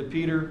listening to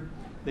Peter.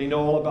 They know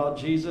all about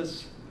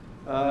Jesus.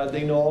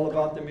 They know all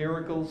about the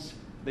miracles.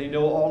 They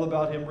know all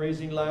about him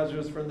raising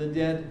Lazarus from the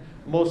dead.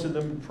 Most of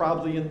them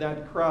probably in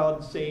that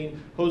crowd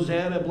saying,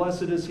 Hosanna,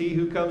 blessed is he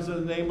who comes in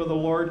the name of the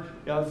Lord.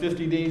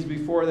 50 days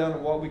before that,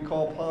 on what we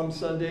call Palm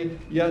Sunday,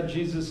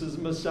 Jesus is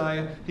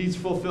Messiah. He's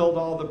fulfilled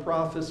all the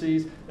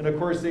prophecies. And of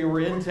course, they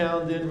were in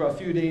town then a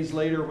few days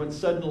later when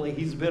suddenly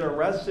he's been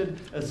arrested,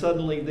 and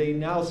suddenly they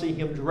now see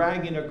him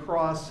dragging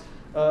across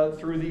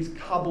through these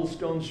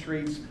cobblestone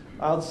streets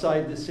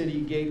outside the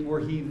city gate,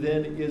 where he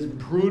then is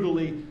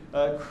brutally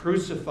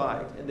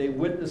crucified. And they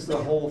witness the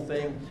whole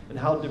thing and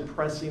how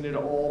depressing it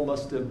all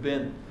must have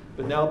been.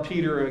 But now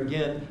Peter,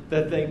 again,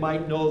 that they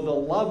might know the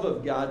love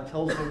of God,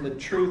 tells them the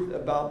truth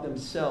about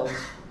themselves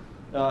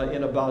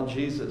and about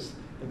Jesus.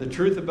 And the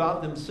truth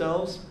about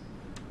themselves,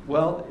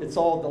 well, it's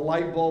all, the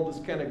light bulb is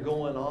kind of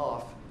going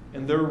off.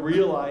 And they're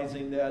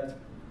realizing that,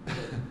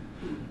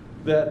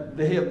 that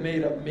they have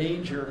made a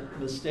major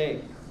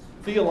mistake.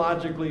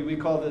 Theologically, we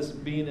call this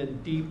being a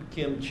deep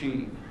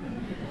kimchi.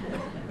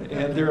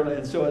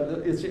 And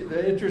so it's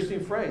an interesting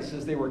phrase. It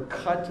says they were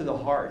cut to the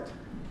heart.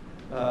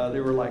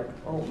 They were like,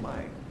 oh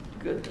my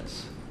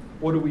goodness,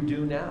 what do we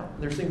do now?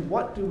 And they're saying,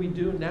 what do we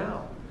do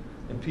now?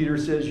 And Peter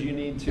says you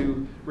need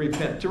to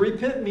repent. To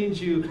repent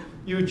means you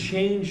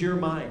change your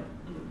mind.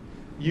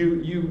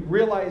 You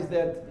realize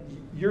that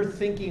your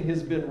thinking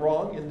has been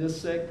wrong in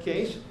this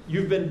case.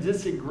 You've been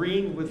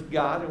disagreeing with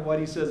God and what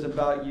he says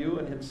about you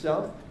and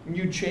himself. And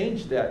you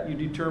change that. You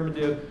determine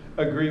to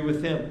agree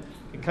with him.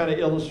 And kind of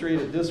illustrate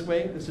it this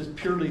way. This is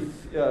purely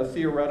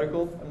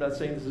theoretical. I'm not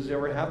saying this has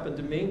ever happened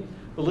to me.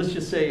 But let's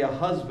just say a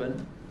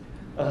husband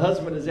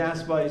is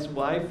asked by his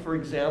wife, for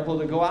example,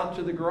 to go out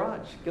to the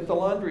garage, get the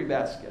laundry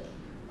basket.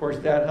 Of course,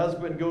 that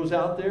husband goes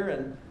out there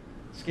and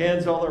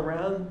scans all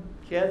around,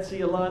 can't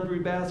see a laundry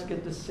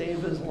basket to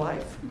save his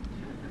life.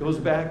 Goes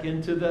back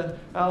into the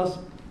house.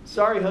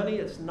 Sorry, honey,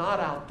 it's not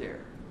out there.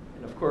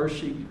 And of course,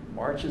 she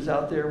marches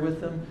out there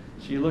with him.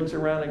 She looks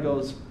around and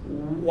goes,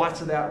 what's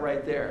that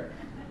right there?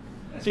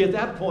 See, at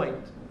that point,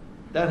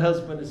 that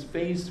husband is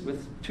faced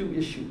with 2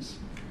 issues.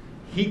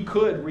 He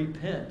could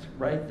repent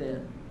right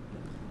then,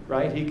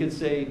 right? He could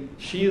say,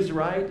 she is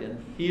right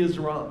and he is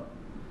wrong.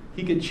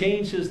 He could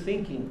change his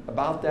thinking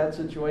about that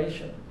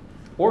situation.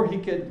 Or he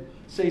could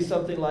say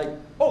something like,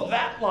 oh,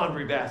 that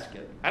laundry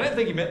basket. I didn't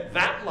think he meant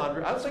that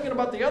laundry. I was thinking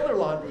about the other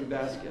laundry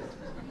basket.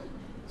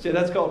 See,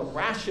 that's called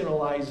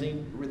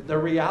rationalizing the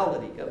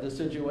reality of the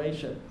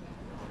situation.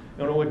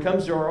 And when it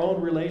comes to our own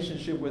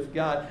relationship with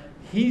God,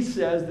 he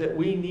says that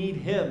we need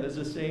him as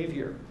a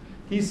Savior.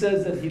 He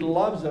says that he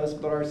loves us,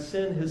 but our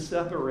sin has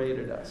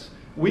separated us.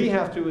 We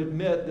have to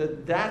admit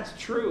that that's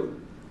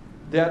true,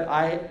 that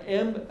I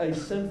am a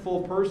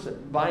sinful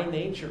person by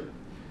nature,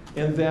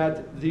 and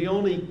that the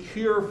only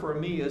cure for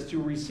me is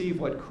to receive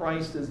what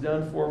Christ has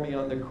done for me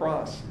on the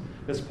cross.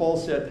 As Paul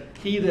said,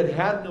 he that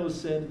had no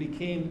sin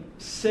became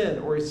sin,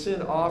 or a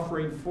sin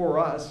offering for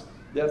us,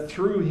 that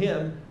through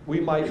him we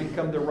might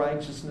become the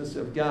righteousness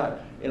of God.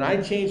 And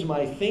I change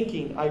my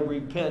thinking, I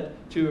repent,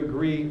 to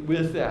agree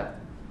with that.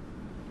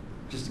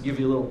 Just to give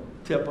you a little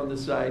tip on the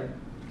side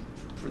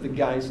for the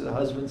guys and the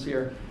husbands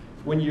here.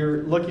 When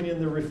you're looking in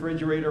the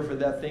refrigerator for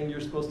that thing you're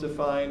supposed to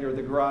find, or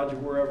the garage or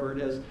wherever it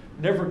is,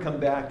 never come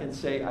back and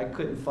say, I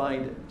couldn't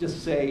find it.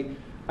 Just say,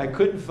 I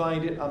couldn't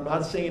find it. I'm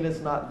not saying it's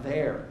not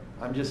there.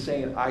 I'm just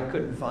saying I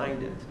couldn't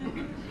find it.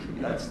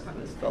 That's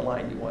the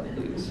line you want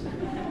to use.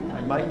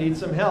 I might need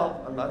some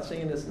help. I'm not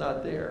saying it's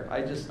not there.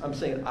 I'm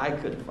saying I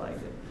couldn't find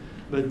it.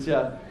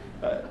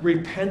 But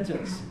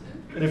repentance.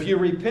 And if you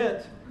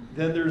repent,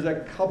 then there's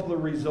a couple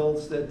of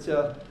results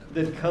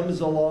that comes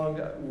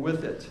along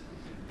with it.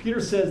 Peter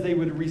says they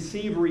would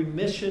receive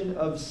remission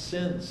of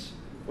sins.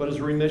 What is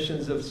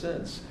remissions of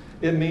sins?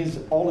 It means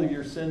all of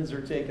your sins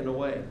are taken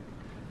away.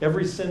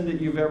 Every sin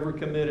that you've ever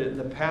committed in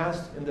the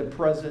past, in the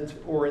present,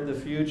 or in the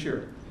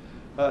future.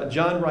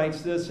 John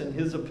writes this in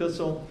his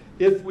epistle,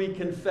 if we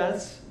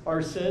confess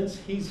our sins,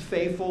 he's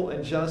faithful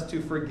and just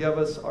to forgive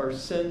us our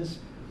sins.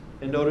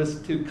 And notice,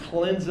 to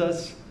cleanse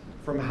us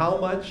from how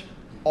much?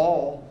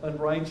 All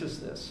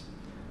unrighteousness.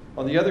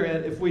 On the other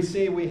hand, if we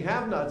say we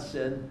have not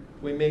sinned,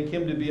 we make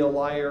him to be a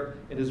liar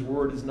and his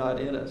word is not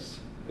in us.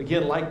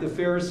 Again, like the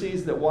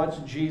Pharisees that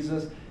watched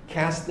Jesus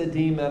cast the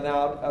demon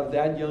out of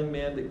that young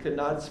man that could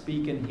not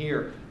speak and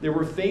hear. They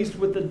were faced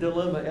with a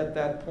dilemma at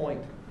that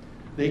point.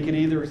 They could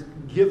either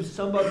give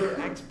some other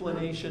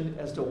explanation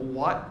as to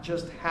what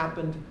just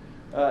happened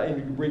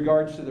in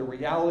regards to the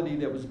reality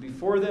that was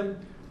before them,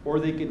 or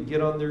they could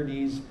get on their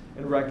knees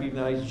and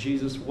recognize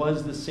Jesus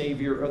was the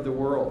Savior of the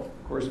world.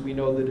 Of course, we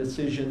know the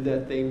decision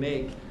that they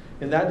make.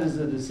 And that is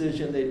the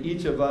decision that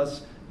each of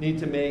us need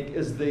to make,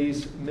 as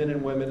these men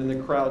and women in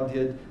the crowd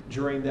did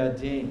during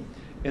that day.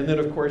 And then,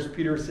 of course,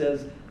 Peter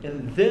says,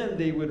 and then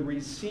they would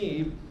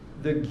receive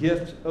the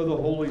gift of the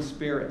Holy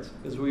Spirit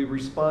as we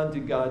respond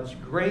to God's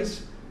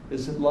grace,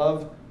 his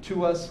love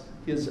to us,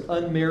 his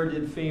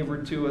unmerited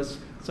favor to us.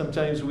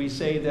 Sometimes we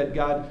say that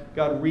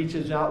God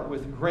reaches out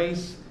with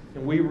grace,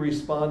 and we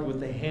respond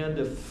with the hand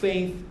of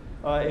faith,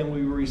 and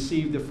we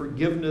receive the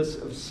forgiveness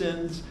of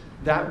sins.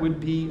 That would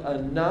be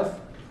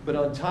enough. But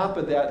on top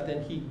of that,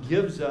 then he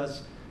gives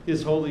us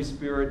his Holy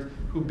Spirit,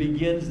 who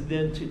begins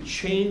then to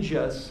change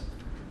us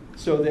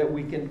so that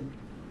we can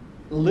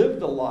live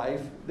the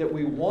life that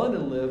we want to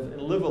live,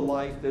 and live a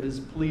life that is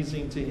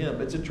pleasing to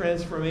him. It's a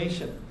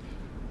transformation.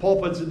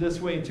 Paul puts it this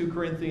way in 2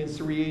 Corinthians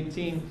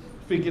 3:18,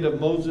 speaking of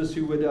Moses,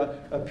 who would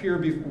appear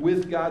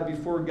with God,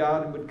 before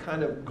God, and would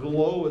kind of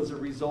glow as a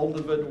result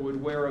of it, and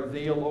would wear a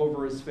veil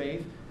over his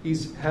face. He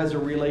has a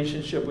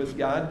relationship with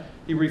God.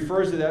 He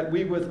refers to that.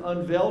 We with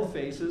unveiled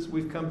faces,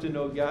 we've come to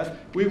know God.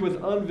 We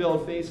with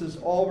unveiled faces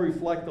all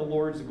reflect the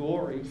Lord's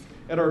glory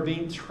and are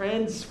being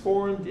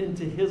transformed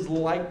into his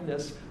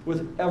likeness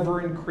with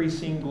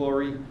ever-increasing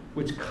glory,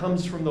 which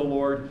comes from the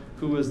Lord,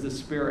 who is the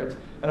Spirit.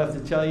 And I have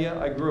to tell you,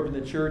 I grew up in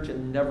the church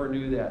and never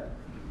knew that.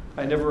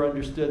 I never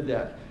understood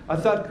that. I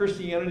thought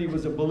Christianity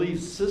was a belief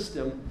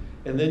system,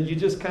 and then you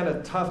just kind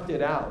of toughed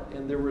it out.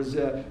 And there was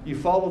you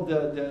followed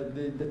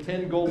the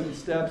 10 golden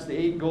steps, the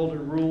 8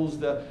 golden rules,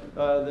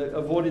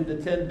 avoided the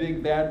 10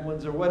 big bad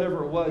ones, or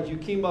whatever it was. You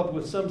came up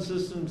with some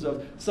systems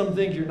of some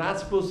things you're not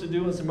supposed to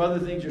do and some other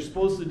things you're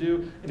supposed to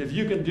do. And if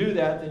you can do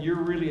that, then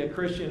you're really a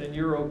Christian and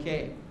you're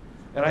okay.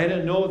 And I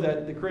didn't know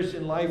that the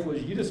Christian life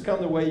was you just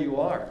come the way you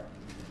are.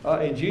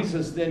 And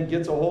Jesus then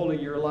gets a hold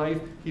of your life.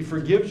 He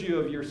forgives you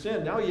of your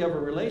sin. Now you have a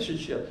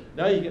relationship.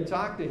 Now you can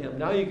talk to him.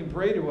 Now you can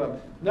pray to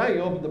him. Now you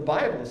open the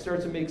Bible. It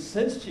starts to make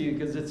sense to you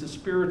because it's a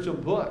spiritual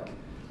book.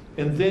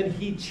 And then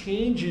he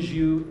changes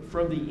you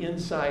from the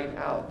inside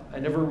out. I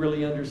never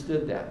really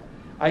understood that.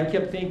 I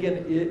kept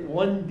thinking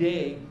one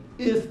day,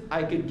 if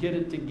I could get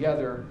it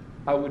together,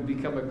 I would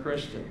become a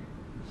Christian.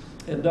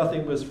 And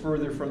nothing was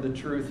further from the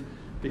truth,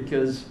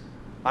 because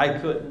I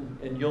couldn't,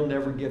 and you'll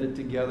never get it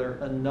together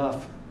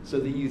enough so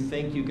that you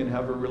think you can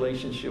have a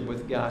relationship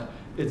with God.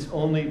 It's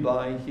only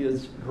by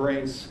his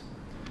grace.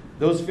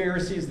 Those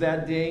Pharisees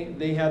that day,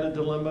 they had a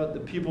dilemma. The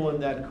people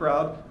in that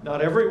crowd,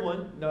 not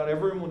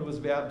everyone was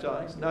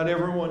baptized. Not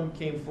everyone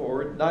came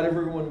forward. Not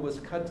everyone was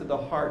cut to the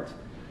heart.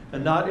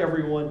 And not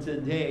everyone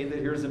today that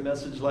hears a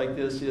message like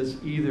this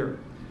is either.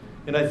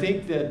 And I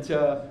think that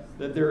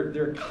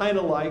they're kind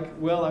of like,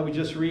 well, I was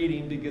just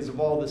reading because of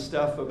all this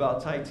stuff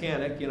about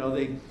Titanic. You know,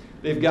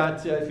 they've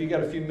got, if you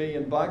got a few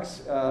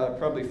 $1,000,000,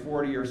 probably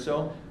 40 or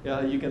so,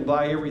 you can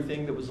buy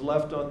everything that was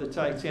left on the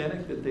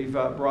Titanic that they've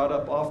brought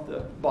up off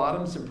the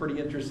bottom. Some pretty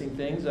interesting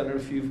things. I don't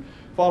know if you've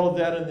followed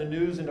that in the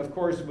news. And of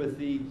course, with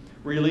the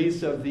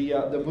release of the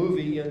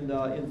movie in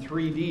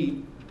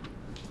 3D,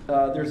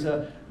 there's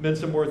been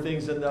some more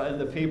things in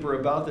the paper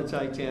about the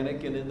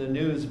Titanic and in the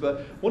news.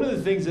 But one of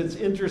the things that's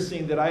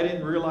interesting that I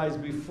didn't realize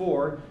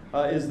before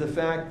is the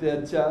fact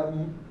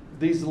that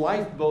these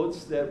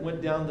lifeboats that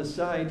went down the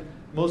side,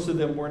 most of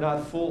them were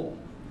not full.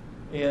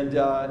 And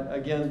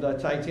again, the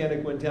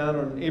Titanic went down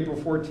on April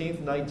 14th,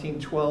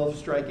 1912,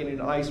 striking an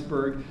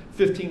iceberg.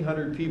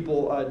 1,500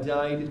 people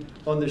died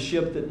on the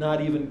ship that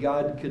not even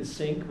God could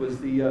sink, was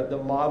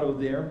the motto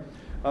there.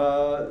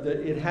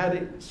 It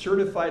had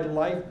certified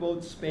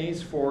lifeboat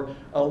space for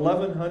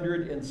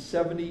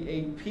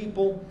 1,178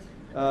 people,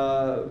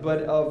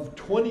 but of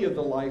 20 of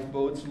the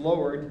lifeboats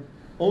lowered,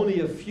 only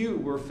a few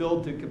were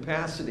filled to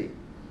capacity.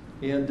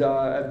 And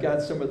I've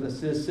got some of the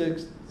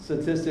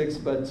statistics,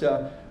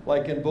 but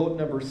like in boat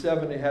number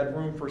 7, it had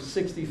room for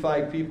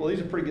 65 people.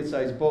 These are pretty good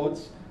sized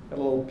boats. Got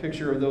a little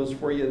picture of those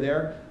for you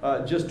there.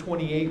 Just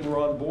 28 were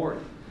on board.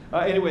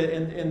 Anyway,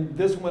 and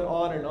this went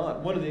on and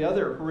on. One of the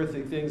other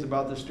horrific things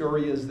about the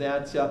story is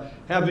that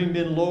having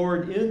been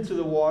lowered into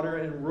the water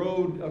and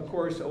rowed, of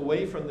course,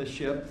 away from the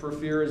ship for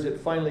fear as it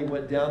finally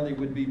went down, they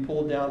would be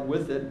pulled down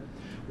with it.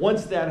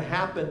 Once that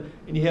happened,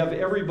 and you have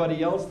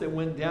everybody else that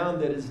went down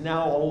that is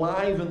now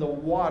alive in the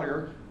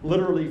water,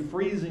 literally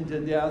freezing to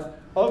death,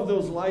 of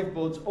those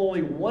lifeboats,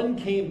 only one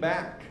came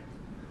back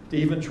to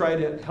even try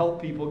to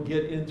help people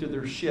get into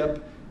their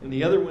ship, and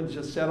the other ones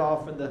just set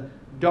off in the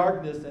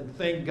darkness and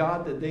thank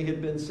God that they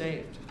had been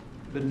saved,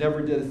 but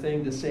never did a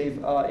thing to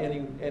save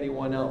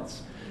anyone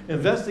else.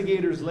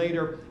 Investigators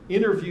later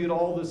interviewed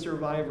all the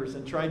survivors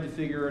and tried to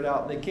figure it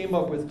out. They came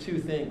up with two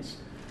things.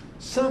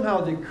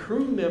 Somehow the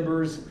crew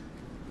members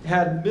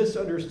had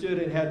misunderstood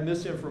and had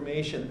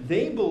misinformation.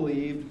 They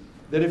believed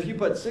that if you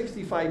put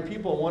 65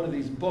 people in one of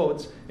these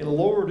boats and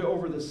lowered it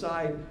over the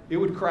side, it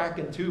would crack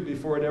in two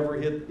before it ever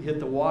hit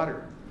the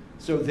water.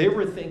 So they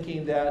were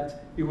thinking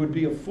that it would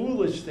be a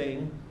foolish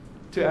thing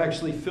to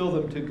actually fill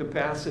them to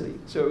capacity.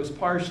 So it was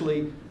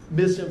partially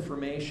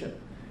misinformation.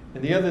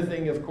 And the other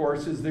thing, of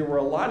course, is there were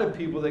a lot of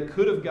people that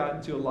could have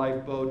gotten to a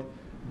lifeboat,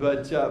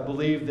 but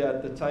believed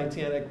that the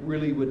Titanic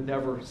really would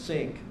never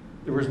sink.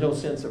 There was no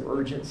sense of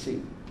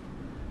urgency.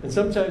 And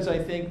sometimes I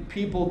think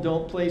people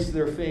don't place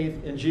their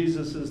faith in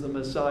Jesus as the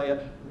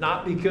Messiah,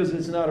 not because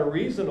it's not a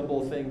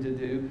reasonable thing to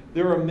do.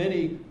 There are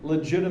many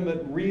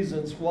legitimate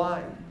reasons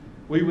why.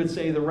 We would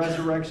say the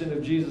resurrection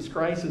of Jesus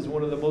Christ is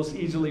one of the most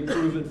easily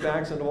proven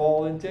facts in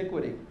all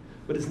antiquity.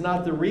 But it's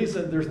not the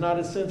reason. There's not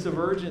a sense of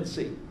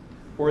urgency,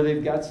 or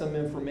they've got some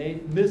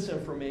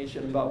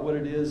misinformation about what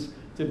it is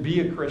to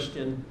be a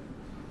Christian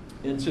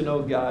and to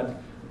know God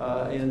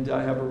and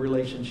have a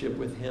relationship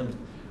with Him.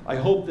 I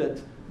hope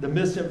that the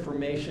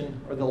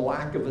misinformation or the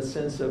lack of a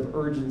sense of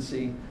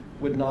urgency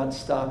would not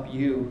stop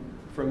you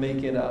from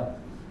making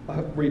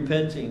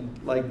repenting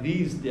like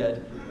these did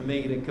and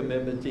making a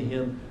commitment to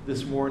Him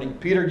this morning.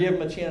 Peter gave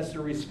him a chance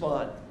to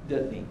respond,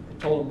 didn't he? He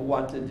told him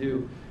what to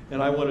do.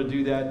 And I want to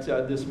do that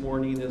this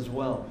morning as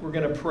well. We're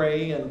going to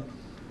pray, and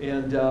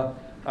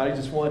I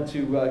just want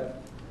to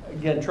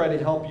again try to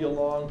help you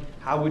along.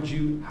 How would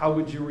you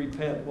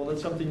repent? Well,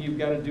 it's something you've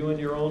got to do in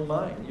your own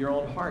mind, your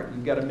own heart.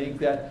 You've got to make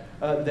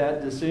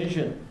that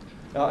decision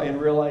and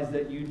realize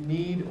that you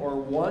need or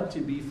want to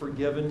be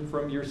forgiven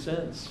from your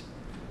sins.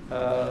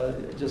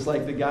 Just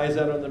like the guys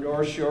out on the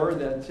North Shore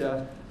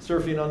that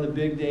surfing on the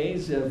big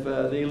days, if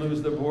they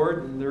lose the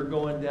board and they're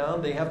going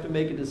down, they have to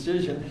make a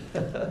decision.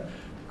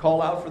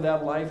 Call out for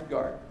that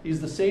lifeguard. He's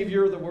the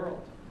Savior of the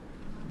world.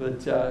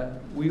 But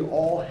we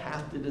all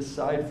have to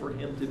decide for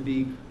Him to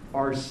be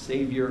our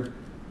Savior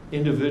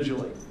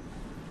individually.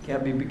 It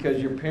can't be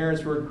because your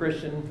parents were a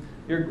Christian,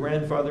 your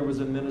grandfather was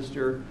a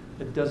minister.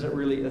 It doesn't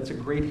really, that's a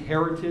great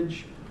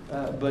heritage,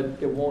 but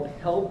it won't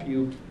help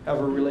you have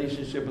a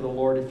relationship with the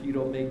Lord if you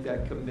don't make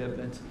that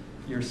commitment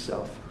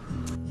yourself.